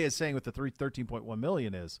Ryan Day is saying with the $13.1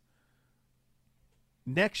 million is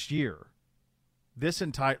next year, this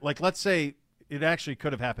entire, let's say it actually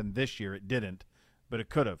could have happened this year. It didn't, but it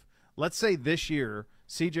could have. Let's say this year,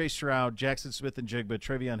 C.J. Stroud, Jackson Smith and Jigba,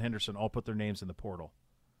 Travion Henderson all put their names in the portal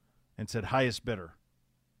and said highest bidder.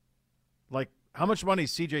 How much money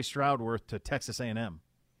is C.J. Stroud worth to Texas A&M,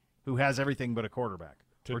 who has everything but a quarterback?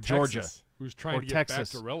 To or Texas, Georgia, who's trying or to get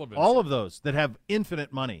Texas. back to relevance. All of those that have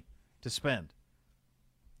infinite money to spend.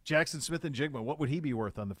 Jackson Smith and Jigba, what would he be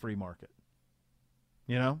worth on the free market?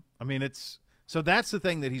 You know? I mean, so that's the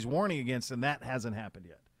thing that he's warning against, and that hasn't happened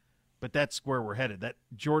yet. But that's where we're headed. That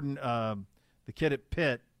Jordan, the kid at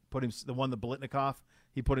Pitt, the Biletnikoff,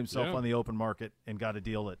 he put himself on the open market and got a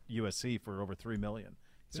deal at USC for over $3 million.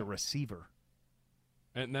 He's a receiver.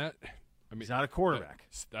 And he's not a quarterback.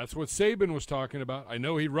 That's what Saban was talking about. I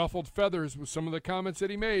know he ruffled feathers with some of the comments that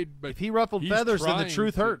he made, but if he ruffled feathers, then the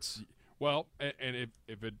truth hurts. Well, and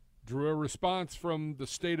if it drew a response from the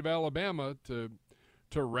state of Alabama to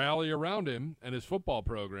rally around him and his football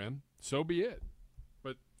program, so be it.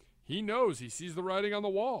 But he knows, he sees the writing on the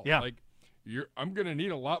wall. Yeah. Like, I'm going to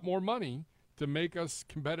need a lot more money to make us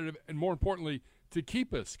competitive, and more importantly, to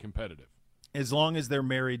keep us competitive. As long as they're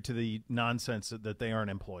married to the nonsense that they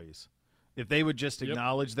aren't employees. If they would just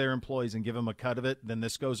acknowledge their employees and give them a cut of it, then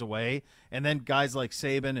this goes away. And then guys like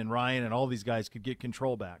Saban and Ryan and all these guys could get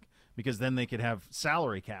control back, because then they could have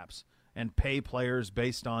salary caps and pay players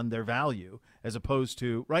based on their value, as opposed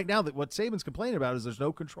to right now that what Saban's complaining about is there's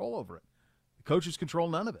no control over it. The coaches control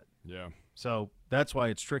none of it. Yeah. So that's why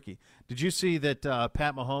it's tricky. Did you see that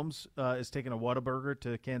Pat Mahomes is taking a Whataburger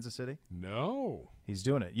to Kansas City? No. He's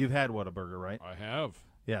doing it. You've had Whataburger, right? I have.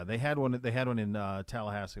 Yeah, they had one in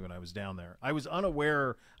Tallahassee when I was down there. I was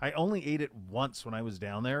unaware. I only ate it once when I was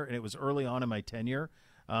down there, and it was early on in my tenure,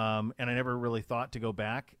 and I never really thought to go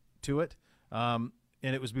back to it. And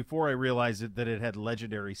it was before I realized that it had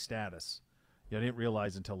legendary status. I didn't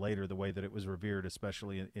realize until later the way that it was revered,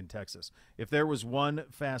 especially in Texas. If there was one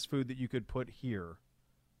fast food that you could put here,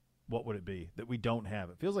 what would it be that we don't have?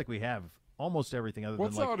 It feels like we have almost everything other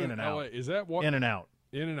What's than like out in In-N-Out. LA? Is that what? In-N-Out.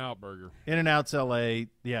 In-N-Out burger. In-N-Out's L.A.,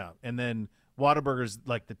 yeah. And then Whataburger's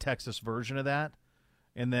like the Texas version of that.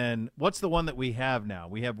 And then what's the one that we have now?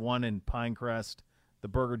 We have one in Pinecrest, the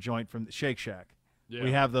burger joint from Shake Shack. Yeah.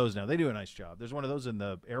 We have those now. They do a nice job. There's one of those in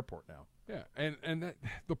the airport now. Yeah, and that,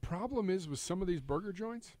 the problem is with some of these burger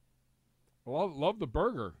joints, love the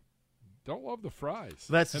burger, don't love the fries.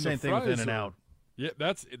 So that's the And same thing with fries In-N-Out. Yeah,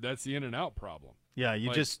 that's the In-N-Out problem. Yeah, you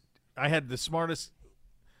Like, just – I had the smartest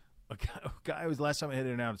guy was last time I had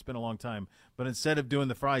In-N-Out. It's been a long time. But instead of doing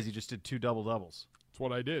the fries, he just did 2 double-doubles. That's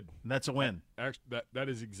what I did. And that's a win. Actually, that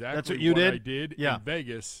is exactly That's what you did? I did Yeah. in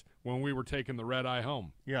Vegas when we were taking the red eye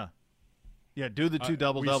home. Yeah. Yeah, do the 2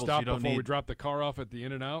 double-doubles. We stopped You don't before we need – dropped the car off at the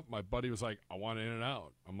In-N-Out. My buddy was like, I want an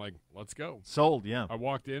In-N-Out. I'm like, let's go. Sold, yeah. I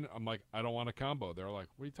walked in. I'm like, I don't want a combo. They're like,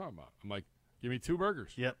 what are you talking about? I'm like, give me 2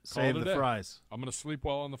 burgers. Yep, Call save it a the day. fries. I'm going to sleep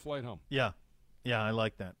well on the flight home. Yeah. Yeah, I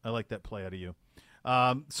like that. I like that play out of you.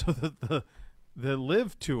 So the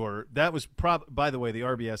Live Tour, that was by the way, the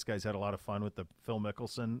RBS guys had a lot of fun with the Phil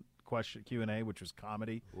Mickelson question Q&A, which was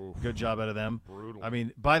comedy. Oof. Good job out of them. Brutal. I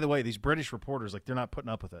mean, by the way, these British reporters, like, they're not putting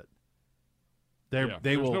up with it. They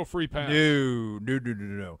there's will no free pass.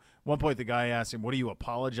 No. One point, the guy asked him, "What are you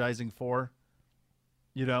apologizing for?"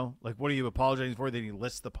 You know, like, what are you apologizing for? Then he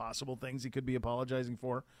lists the possible things he could be apologizing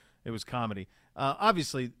for. It was comedy.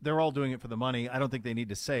 Obviously, they're all doing it for the money. I don't think they need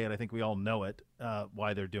to say it. I think we all know it,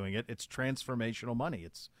 why they're doing it. It's transformational money.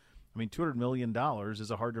 $200 million is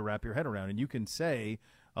hard to wrap your head around. And you can say,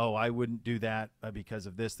 oh, I wouldn't do that because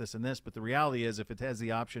of this, this, and this. But the reality is, if it has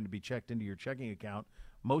the option to be checked into your checking account,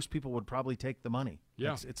 most people would probably take the money.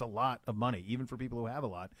 Yeah. It's a lot of money, even for people who have a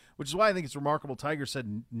lot, which is why I think it's remarkable Tiger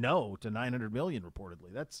said no to $900 million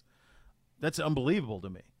reportedly. That's unbelievable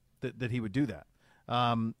to me that he would do that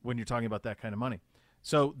when you're talking about that kind of money.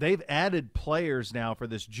 So they've added players now for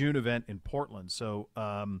this June event in Portland. So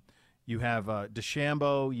you have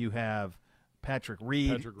DeChambeau, you have Patrick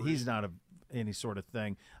Reed. He's not any sort of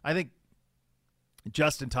thing. I think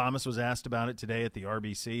Justin Thomas was asked about it today at the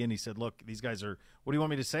RBC, and he said, look, these guys are – what do you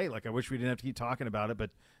want me to say? Like, I wish we didn't have to keep talking about it,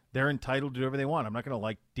 but they're entitled to do whatever they want. I'm not going to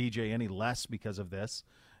like DJ any less because of this,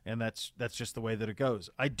 and that's just the way that it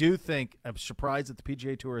goes. I do think – I'm surprised that the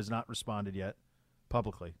PGA Tour has not responded yet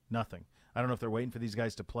publicly. Nothing. I don't know if they're waiting for these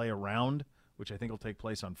guys to play a round, which I think will take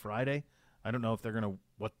place on Friday. I don't know if they're going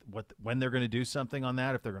to when they're going to do something on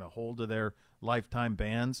that, if they're going to hold to their lifetime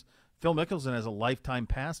bans. Phil Mickelson has a lifetime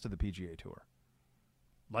pass to the PGA Tour.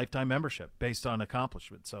 Lifetime membership based on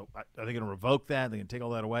accomplishment. So are they going to revoke that? Are they going to take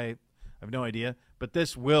all that away? I have no idea. But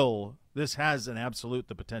this has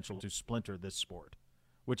the potential to splinter this sport,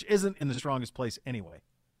 which isn't in the strongest place anyway,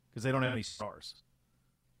 because they don't have any stars.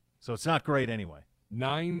 So it's not great anyway.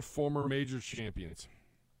 9 former major champions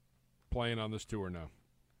playing on this tour now.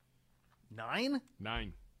 9?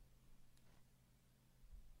 9.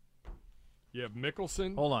 You have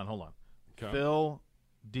Mickelson. Hold on. Okay. Phil,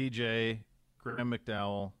 DJ, Graham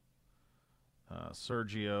McDowell,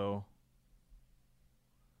 Sergio.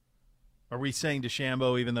 Are we saying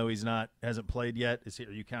DeChambeau, even though hasn't played yet?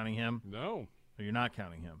 Are you counting him? No. Or you're not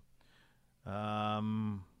counting him?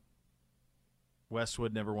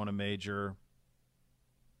 Westwood never won a major.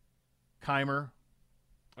 Keimer.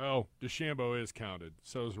 Oh, DeChambeau is counted.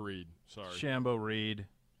 So's Reed. Sorry. DeChambeau, Reed.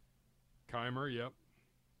 Keimer, yep.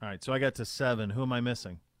 All right, so I got to 7. Who am I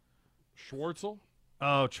missing? Schwartzel.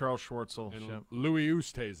 Oh, Charles Schwartzel. And Louis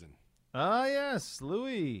Oosthuizen. Ah, yes,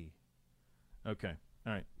 Louis. Okay,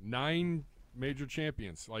 all right. 9 major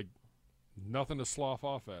champions. Like, nothing to slough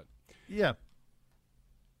off at. Yeah.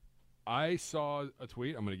 I saw a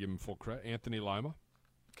tweet. I'm going to give him full credit. Anthony Lima.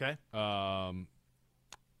 Okay.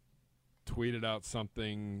 tweeted out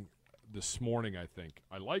something this morning, I think.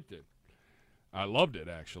 I liked it. I loved it,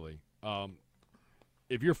 actually.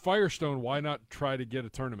 If you're Firestone, why not try to get a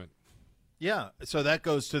tournament? Yeah, so that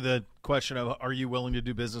goes to the question of, are you willing to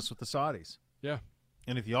do business with the Saudis? Yeah.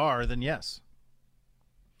 And if you are, then yes.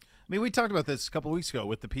 I mean, we talked about this a couple weeks ago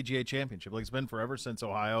with the PGA Championship. Like, it's been forever since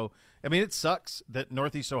Ohio. I mean, it sucks that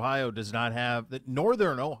Northeast Ohio does not have, that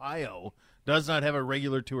Northern Ohio does not have a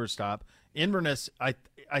regular tour stop. Inverness, I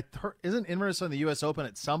heard, isn't Inverness on the U.S. Open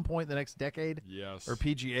at some point the next decade? Yes. Or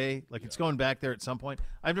PGA? Like, it's going back there at some point.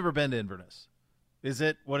 I've never been to Inverness. Is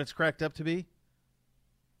it what it's cracked up to be?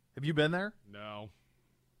 Have you been there? No.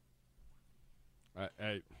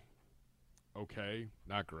 Okay,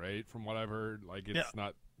 not great from what I've heard. Like, it's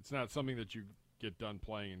not something that you get done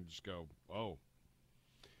playing and just go, oh.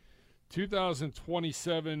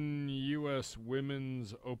 2027 U.S.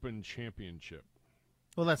 Women's Open Championship.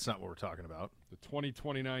 Well, that's not what we're talking about. The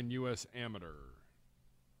 2029 U.S. Amateur.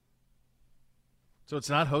 So it's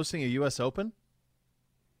not hosting a U.S. Open?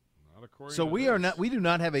 Not according so to we this. are not. We do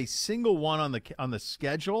not have a single one on the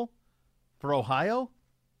schedule for Ohio.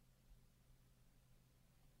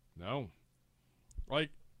 No. Like,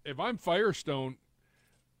 if I'm Firestone,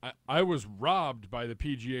 I was robbed by the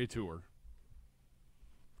PGA Tour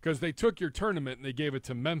because they took your tournament and they gave it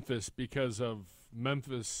to Memphis because of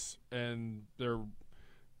Memphis and their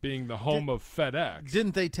being the home of FedEx.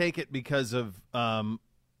 Didn't they take it because of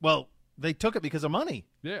they took it because of money.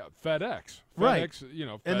 Yeah, FedEx. Right.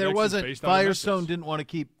 FedEx and there wasn't based out of Firestone Memphis. didn't want to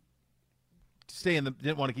keep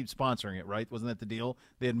didn't want to keep sponsoring it, right? Wasn't that the deal?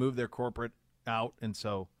 They had moved their corporate out, and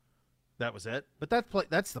so that was it. But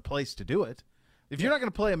that's the place to do it. If you're not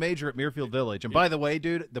going to play a major at Muirfield Village, and by the way,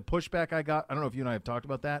 dude, the pushback I got, I don't know if you and I have talked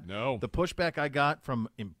about that. No. The pushback I got from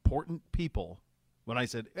important people when I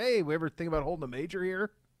said, hey, we ever think about holding a major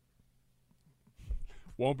here?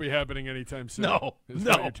 Won't be happening anytime soon. No. Is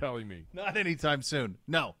No. what you're telling me. Not anytime soon.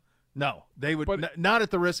 No. They would not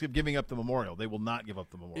at the risk of giving up the memorial. They will not give up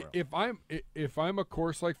the memorial. If I'm a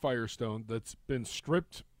course like Firestone that's been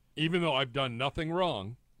stripped, even though I've done nothing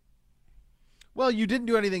wrong. Well, you didn't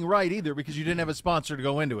do anything right either because you didn't have a sponsor to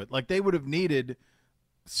go into it. Like, they would have needed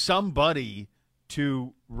somebody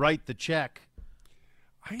to write the check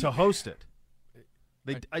to host it.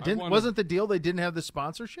 Wasn't the deal they didn't have the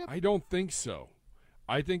sponsorship? I don't think so.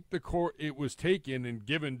 I think it was taken and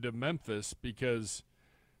given to Memphis because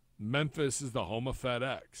Memphis is the home of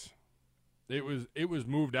FedEx. It was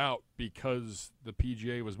moved out because the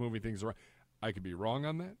PGA was moving things around. I could be wrong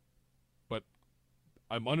on that, but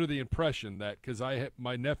I'm under the impression that because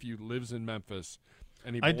my nephew lives in Memphis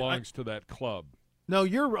and he belongs to that club. No,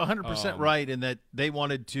 you're 100% right in that they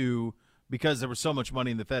wanted to, because there was so much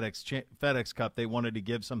money in the FedEx Cup, they wanted to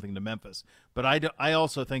give something to Memphis. But I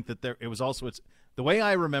also think that the way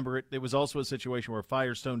I remember it, it was also a situation where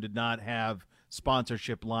Firestone did not have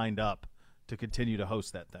sponsorship lined up to continue to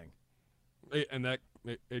host that thing. And that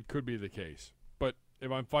it could be the case. But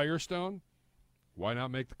if I'm Firestone, why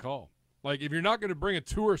not make the call? Like, if you're not going to bring a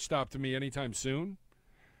tour stop to me anytime soon,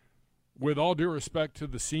 with all due respect to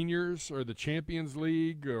the seniors or the Champions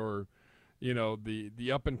League or,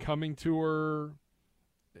 the up-and-coming tour,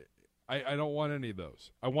 I don't want any of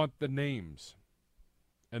those. I want the names.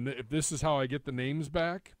 And if this is how I get the names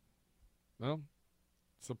back, well,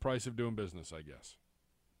 it's the price of doing business, I guess.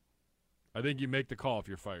 I think you make the call if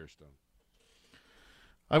you're Firestone.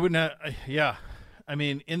 I would not. Yeah, I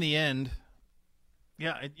mean, in the end,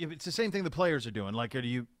 yeah, it's the same thing the players are doing. Like, do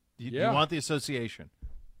you want the association?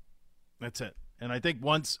 That's it. And I think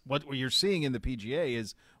what you're seeing in the PGA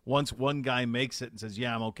is once one guy makes it and says,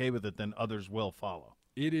 "Yeah, I'm okay with it," then others will follow.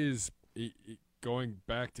 It is going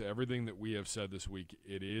back to everything that we have said this week.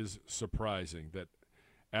 It is surprising that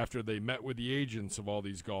after they met with the agents of all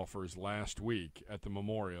these golfers last week at the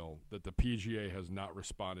Memorial, that the PGA has not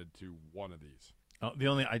responded to one of these.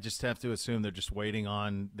 I just have to assume they're just waiting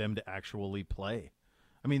on them to actually play.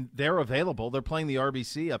 I mean, they're available. They're playing the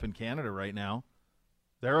RBC up in Canada right now.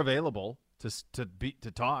 They're available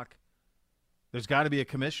to talk. There's got to be a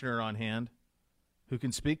commissioner on hand who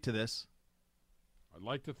can speak to this. I'd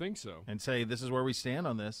like to think so. And say, this is where we stand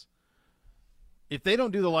on this. If they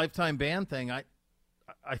don't do the lifetime ban thing, I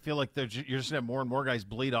feel like you're just going to have more and more guys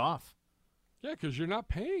bleed off. Yeah, because you're not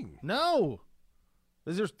paying. No.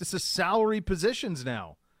 This is salary positions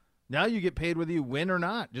now. Now you get paid whether you win or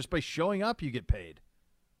not. Just by showing up, you get paid.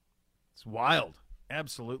 It's wild.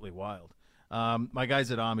 Absolutely wild. My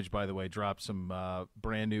guys at Homage, by the way, dropped some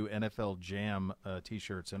brand new NFL Jam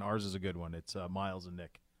T-shirts, and ours is a good one. It's Miles and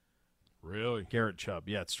Nick. Really? Garrett Chubb.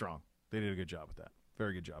 Yeah, it's strong. They did a good job with that.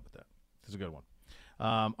 Very good job with that. It's a good one.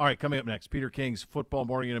 All right, coming up next, Peter King's Football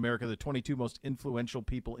Morning in America, the 22 most influential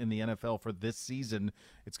people in the NFL for this season.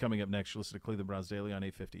 It's coming up next. You listen to Cleveland Browns Daily on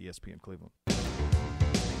 850 ESPN Cleveland.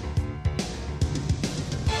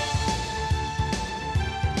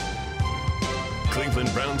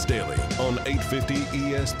 Cleveland Browns Daily on 850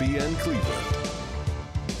 ESPN Cleveland.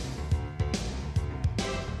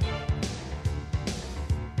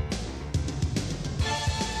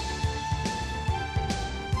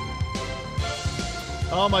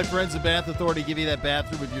 All my friends at Bath Authority give you that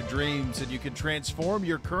bathroom of your dreams, and you can transform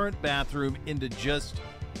your current bathroom into just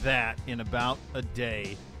that in about a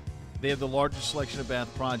day. They have the largest selection of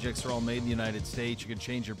bath projects. They're all made in the United States. You can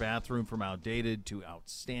change your bathroom from outdated to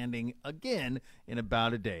outstanding, again, in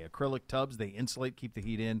about a day. Acrylic tubs, they insulate, keep the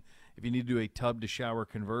heat in. If you need to do a tub-to-shower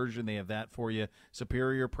conversion, they have that for you.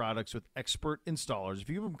 Superior products with expert installers. If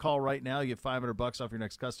you give them a call right now, you get $500 off your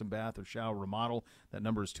next custom bath or shower remodel. That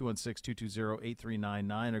number is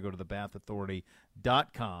 216-220-8399, or go to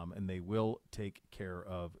thebathauthority.com, and they will take care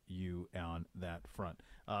of you on that front.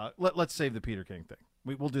 Let's save the Peter King thing.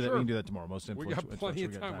 We'll do that. Sure. We can do that tomorrow. Most we got plenty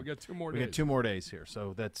of time. We got 2 more days. We got 2 more days here,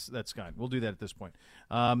 so that's kind. We'll do that at this point.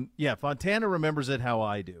 Yeah, Fontana remembers it how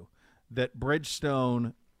I do. That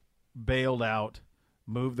Bridgestone bailed out,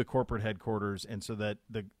 moved the corporate headquarters, and so that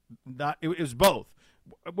it was both.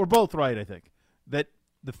 We're both right, I think. That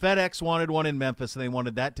the FedEx wanted one in Memphis, and they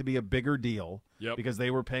wanted that to be a bigger deal because they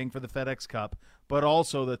were paying for the FedEx Cup, but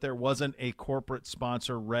also that there wasn't a corporate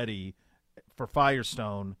sponsor ready for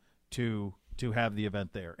Firestone to have the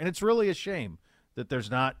event there. And it's really a shame that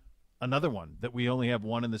there's not another one, that we only have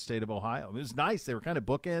one in the state of Ohio. It was nice. They were kind of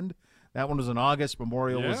bookend. That one was in August.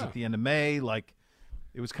 Memorial was at the end of May. Like,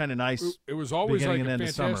 it was kind of nice. It was always like a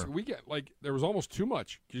fantastic weekend. Like, there was almost too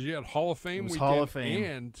much because you had Hall of Fame weekend Hall of Fame.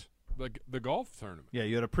 and the golf tournament. Yeah,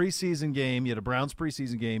 you had a preseason game. You had a Browns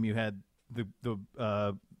preseason game. You had the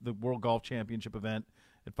World Golf Championship event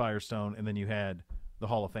at Firestone, and then you had the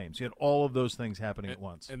Hall of Fame. So you had all of those things happening at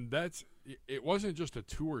once. And it wasn't just a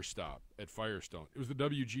tour stop at Firestone. It was the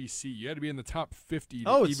WGC. You had to be in the top 50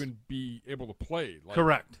 to even be able to play.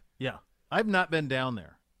 Correct. Yeah. I've not been down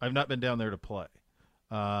there. I've not been down there to play.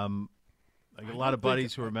 I got a lot of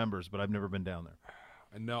buddies who are members, but I've never been down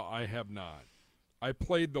there. No, I have not. I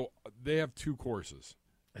played they have 2 courses.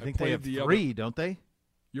 I think they have 3, don't they?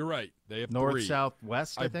 You're right. They have North, 3. South,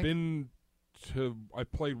 West, I think. I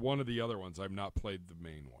played one of the other ones. I've not played the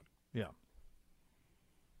main one. Yeah.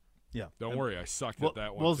 Yeah. Don't worry, I sucked at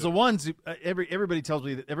that one. Well, it's the ones everybody tells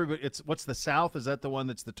me that what's the South? Is that the one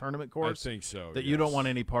that's the tournament course? I think so. That you don't want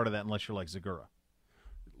any part of that unless you're like Zagura.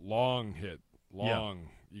 Long hit. Long.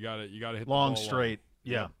 Yeah. You got to hit long the ball straight.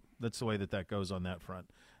 long. Yeah. That's the way that goes on that front.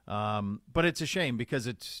 But it's a shame because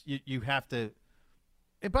it's you have to.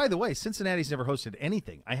 And by the way, Cincinnati's never hosted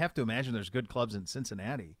anything. I have to imagine there's good clubs in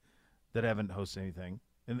Cincinnati that haven't hosted anything,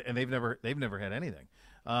 and they've never had anything.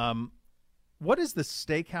 What is the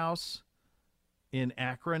steakhouse in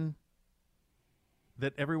Akron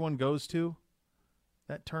that everyone goes to?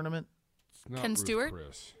 That tournament? It's not Ken Ruth Stewart?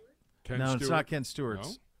 Chris. It's not Ken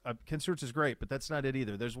Stewart's. No? Ken Stewart's is great, but that's not it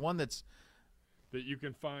either. There's one that you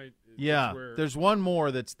can find. Yeah, there's one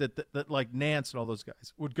more that like Nance and all those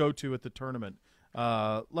guys would go to at the tournament.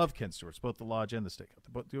 Love Ken Stewart's, both the lodge and the steakhouse.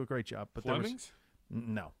 They both do a great job. But Fleming's?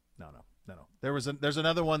 No. There's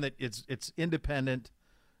another one that it's independent.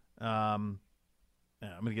 I'm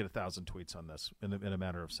going to get 1,000 tweets on this in a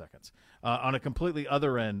matter of seconds. On a completely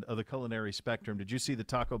other end of the culinary spectrum, did you see the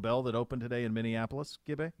Taco Bell that opened today in Minneapolis,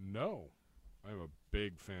 Gibbe? No. I'm a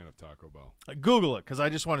big fan of Taco Bell. Google it, because I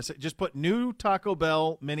just want to say, just put new Taco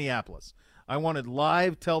Bell Minneapolis. I wanted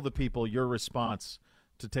live tell the people your response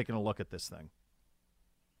to taking a look at this thing.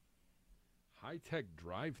 High-tech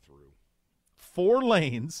drive-through. 4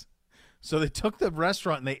 lanes. So they took the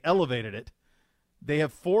restaurant and they elevated it. They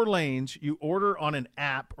have 4 lanes. You order on an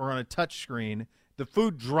app or on a touch screen. The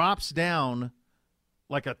food drops down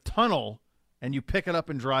like a tunnel, and you pick it up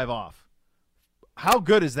and drive off. How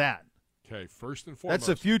good is that? Okay, first and foremost.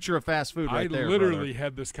 That's the future of fast food right there, I literally brother.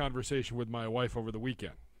 had this conversation with my wife over the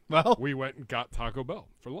weekend. Well, we went and got Taco Bell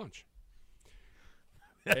for lunch.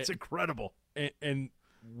 That's incredible. And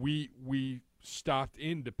we stopped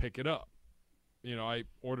in to pick it up. You know, I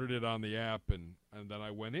ordered it on the app, and then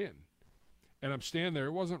I went in. And I'm standing there.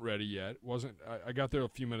 It wasn't ready yet. I got there a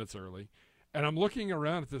few minutes early. And I'm looking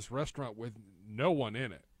around at this restaurant with no one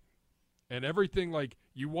in it. And everything, like,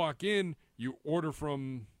 you walk in, you order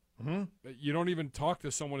from you don't even talk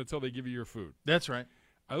to someone until they give you your food. That's right.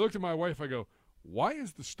 I looked at my wife. I go, why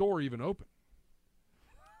is the store even open?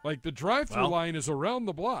 Like, the drive-through line is around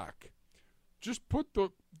the block. Just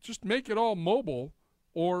make it all mobile,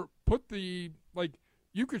 or put the, like,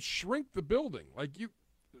 you could shrink the building. Like, you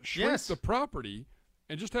shrink the property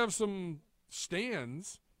and just have some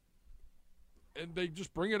stands, and they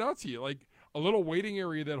just bring it out to you. Like a little waiting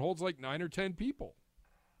area that holds like 9 or 10 people.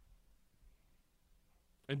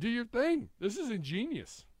 And do your thing. This is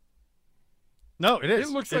ingenious. No, it is.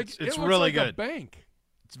 It looks it's like really good. A bank.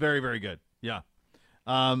 It's very, very good. Yeah.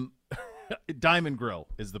 Diamond Grill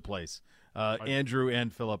is the place. Andrew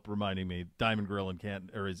and Philip reminding me, Diamond Grill in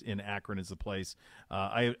is in Akron is the place.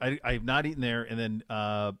 I have not eaten there, and then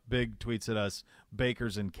Big tweets at us,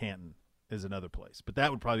 Baker's in Canton is another place, but that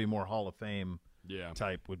would probably be more Hall of Fame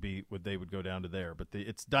type. They would go down to there, but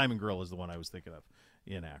it's Diamond Grill is the one I was thinking of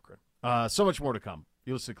in Akron. So much more to come.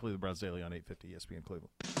 You listen to Cleveland Browns Daily on 850 ESPN Cleveland.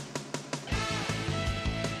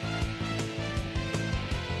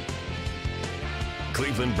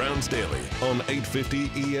 Cleveland Browns Daily on 850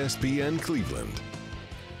 ESPN Cleveland.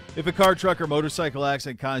 If a car, truck, or motorcycle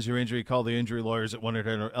accident caused your injury, call the injury lawyers at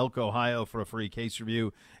 1-800-ELK, Ohio for a free case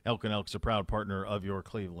review. Elk & Elk's a proud partner of your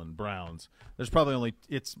Cleveland Browns. There's probably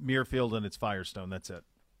it's Muirfield and it's Firestone. That's it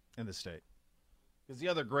in the state. Because the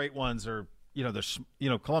other great ones are,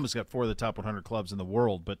 Columbus got 4 of the top 100 clubs in the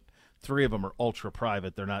world, but 3 of them are ultra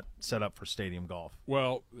private. They're not set up for stadium golf.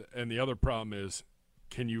 Well, and the other problem is,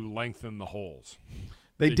 can you lengthen the holes?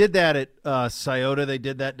 They did that at Scioto. They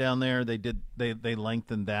did that down there. They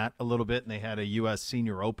lengthened that a little bit, and they had a U.S.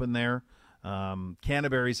 Senior Open there.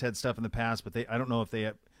 Canterbury's had stuff in the past, but I don't know if they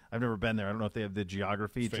have. I've never been there. I don't know if they have the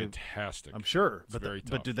geography. It's fantastic. I'm sure, it's very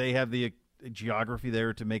tough. But do they have the geography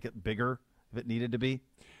there to make it bigger if it needed to be?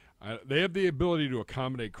 They have the ability to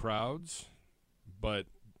accommodate crowds, but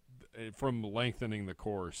from lengthening the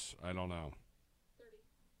course, I don't know.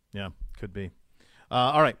 Yeah, could be.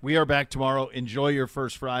 All right, we are back tomorrow. Enjoy your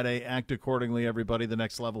first Friday. Act accordingly, everybody. The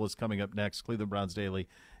next level is coming up next. Cleveland Browns Daily,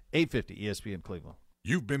 850 ESPN Cleveland.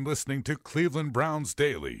 You've been listening to Cleveland Browns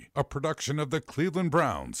Daily, a production of the Cleveland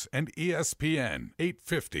Browns and ESPN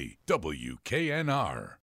 850 WKNR.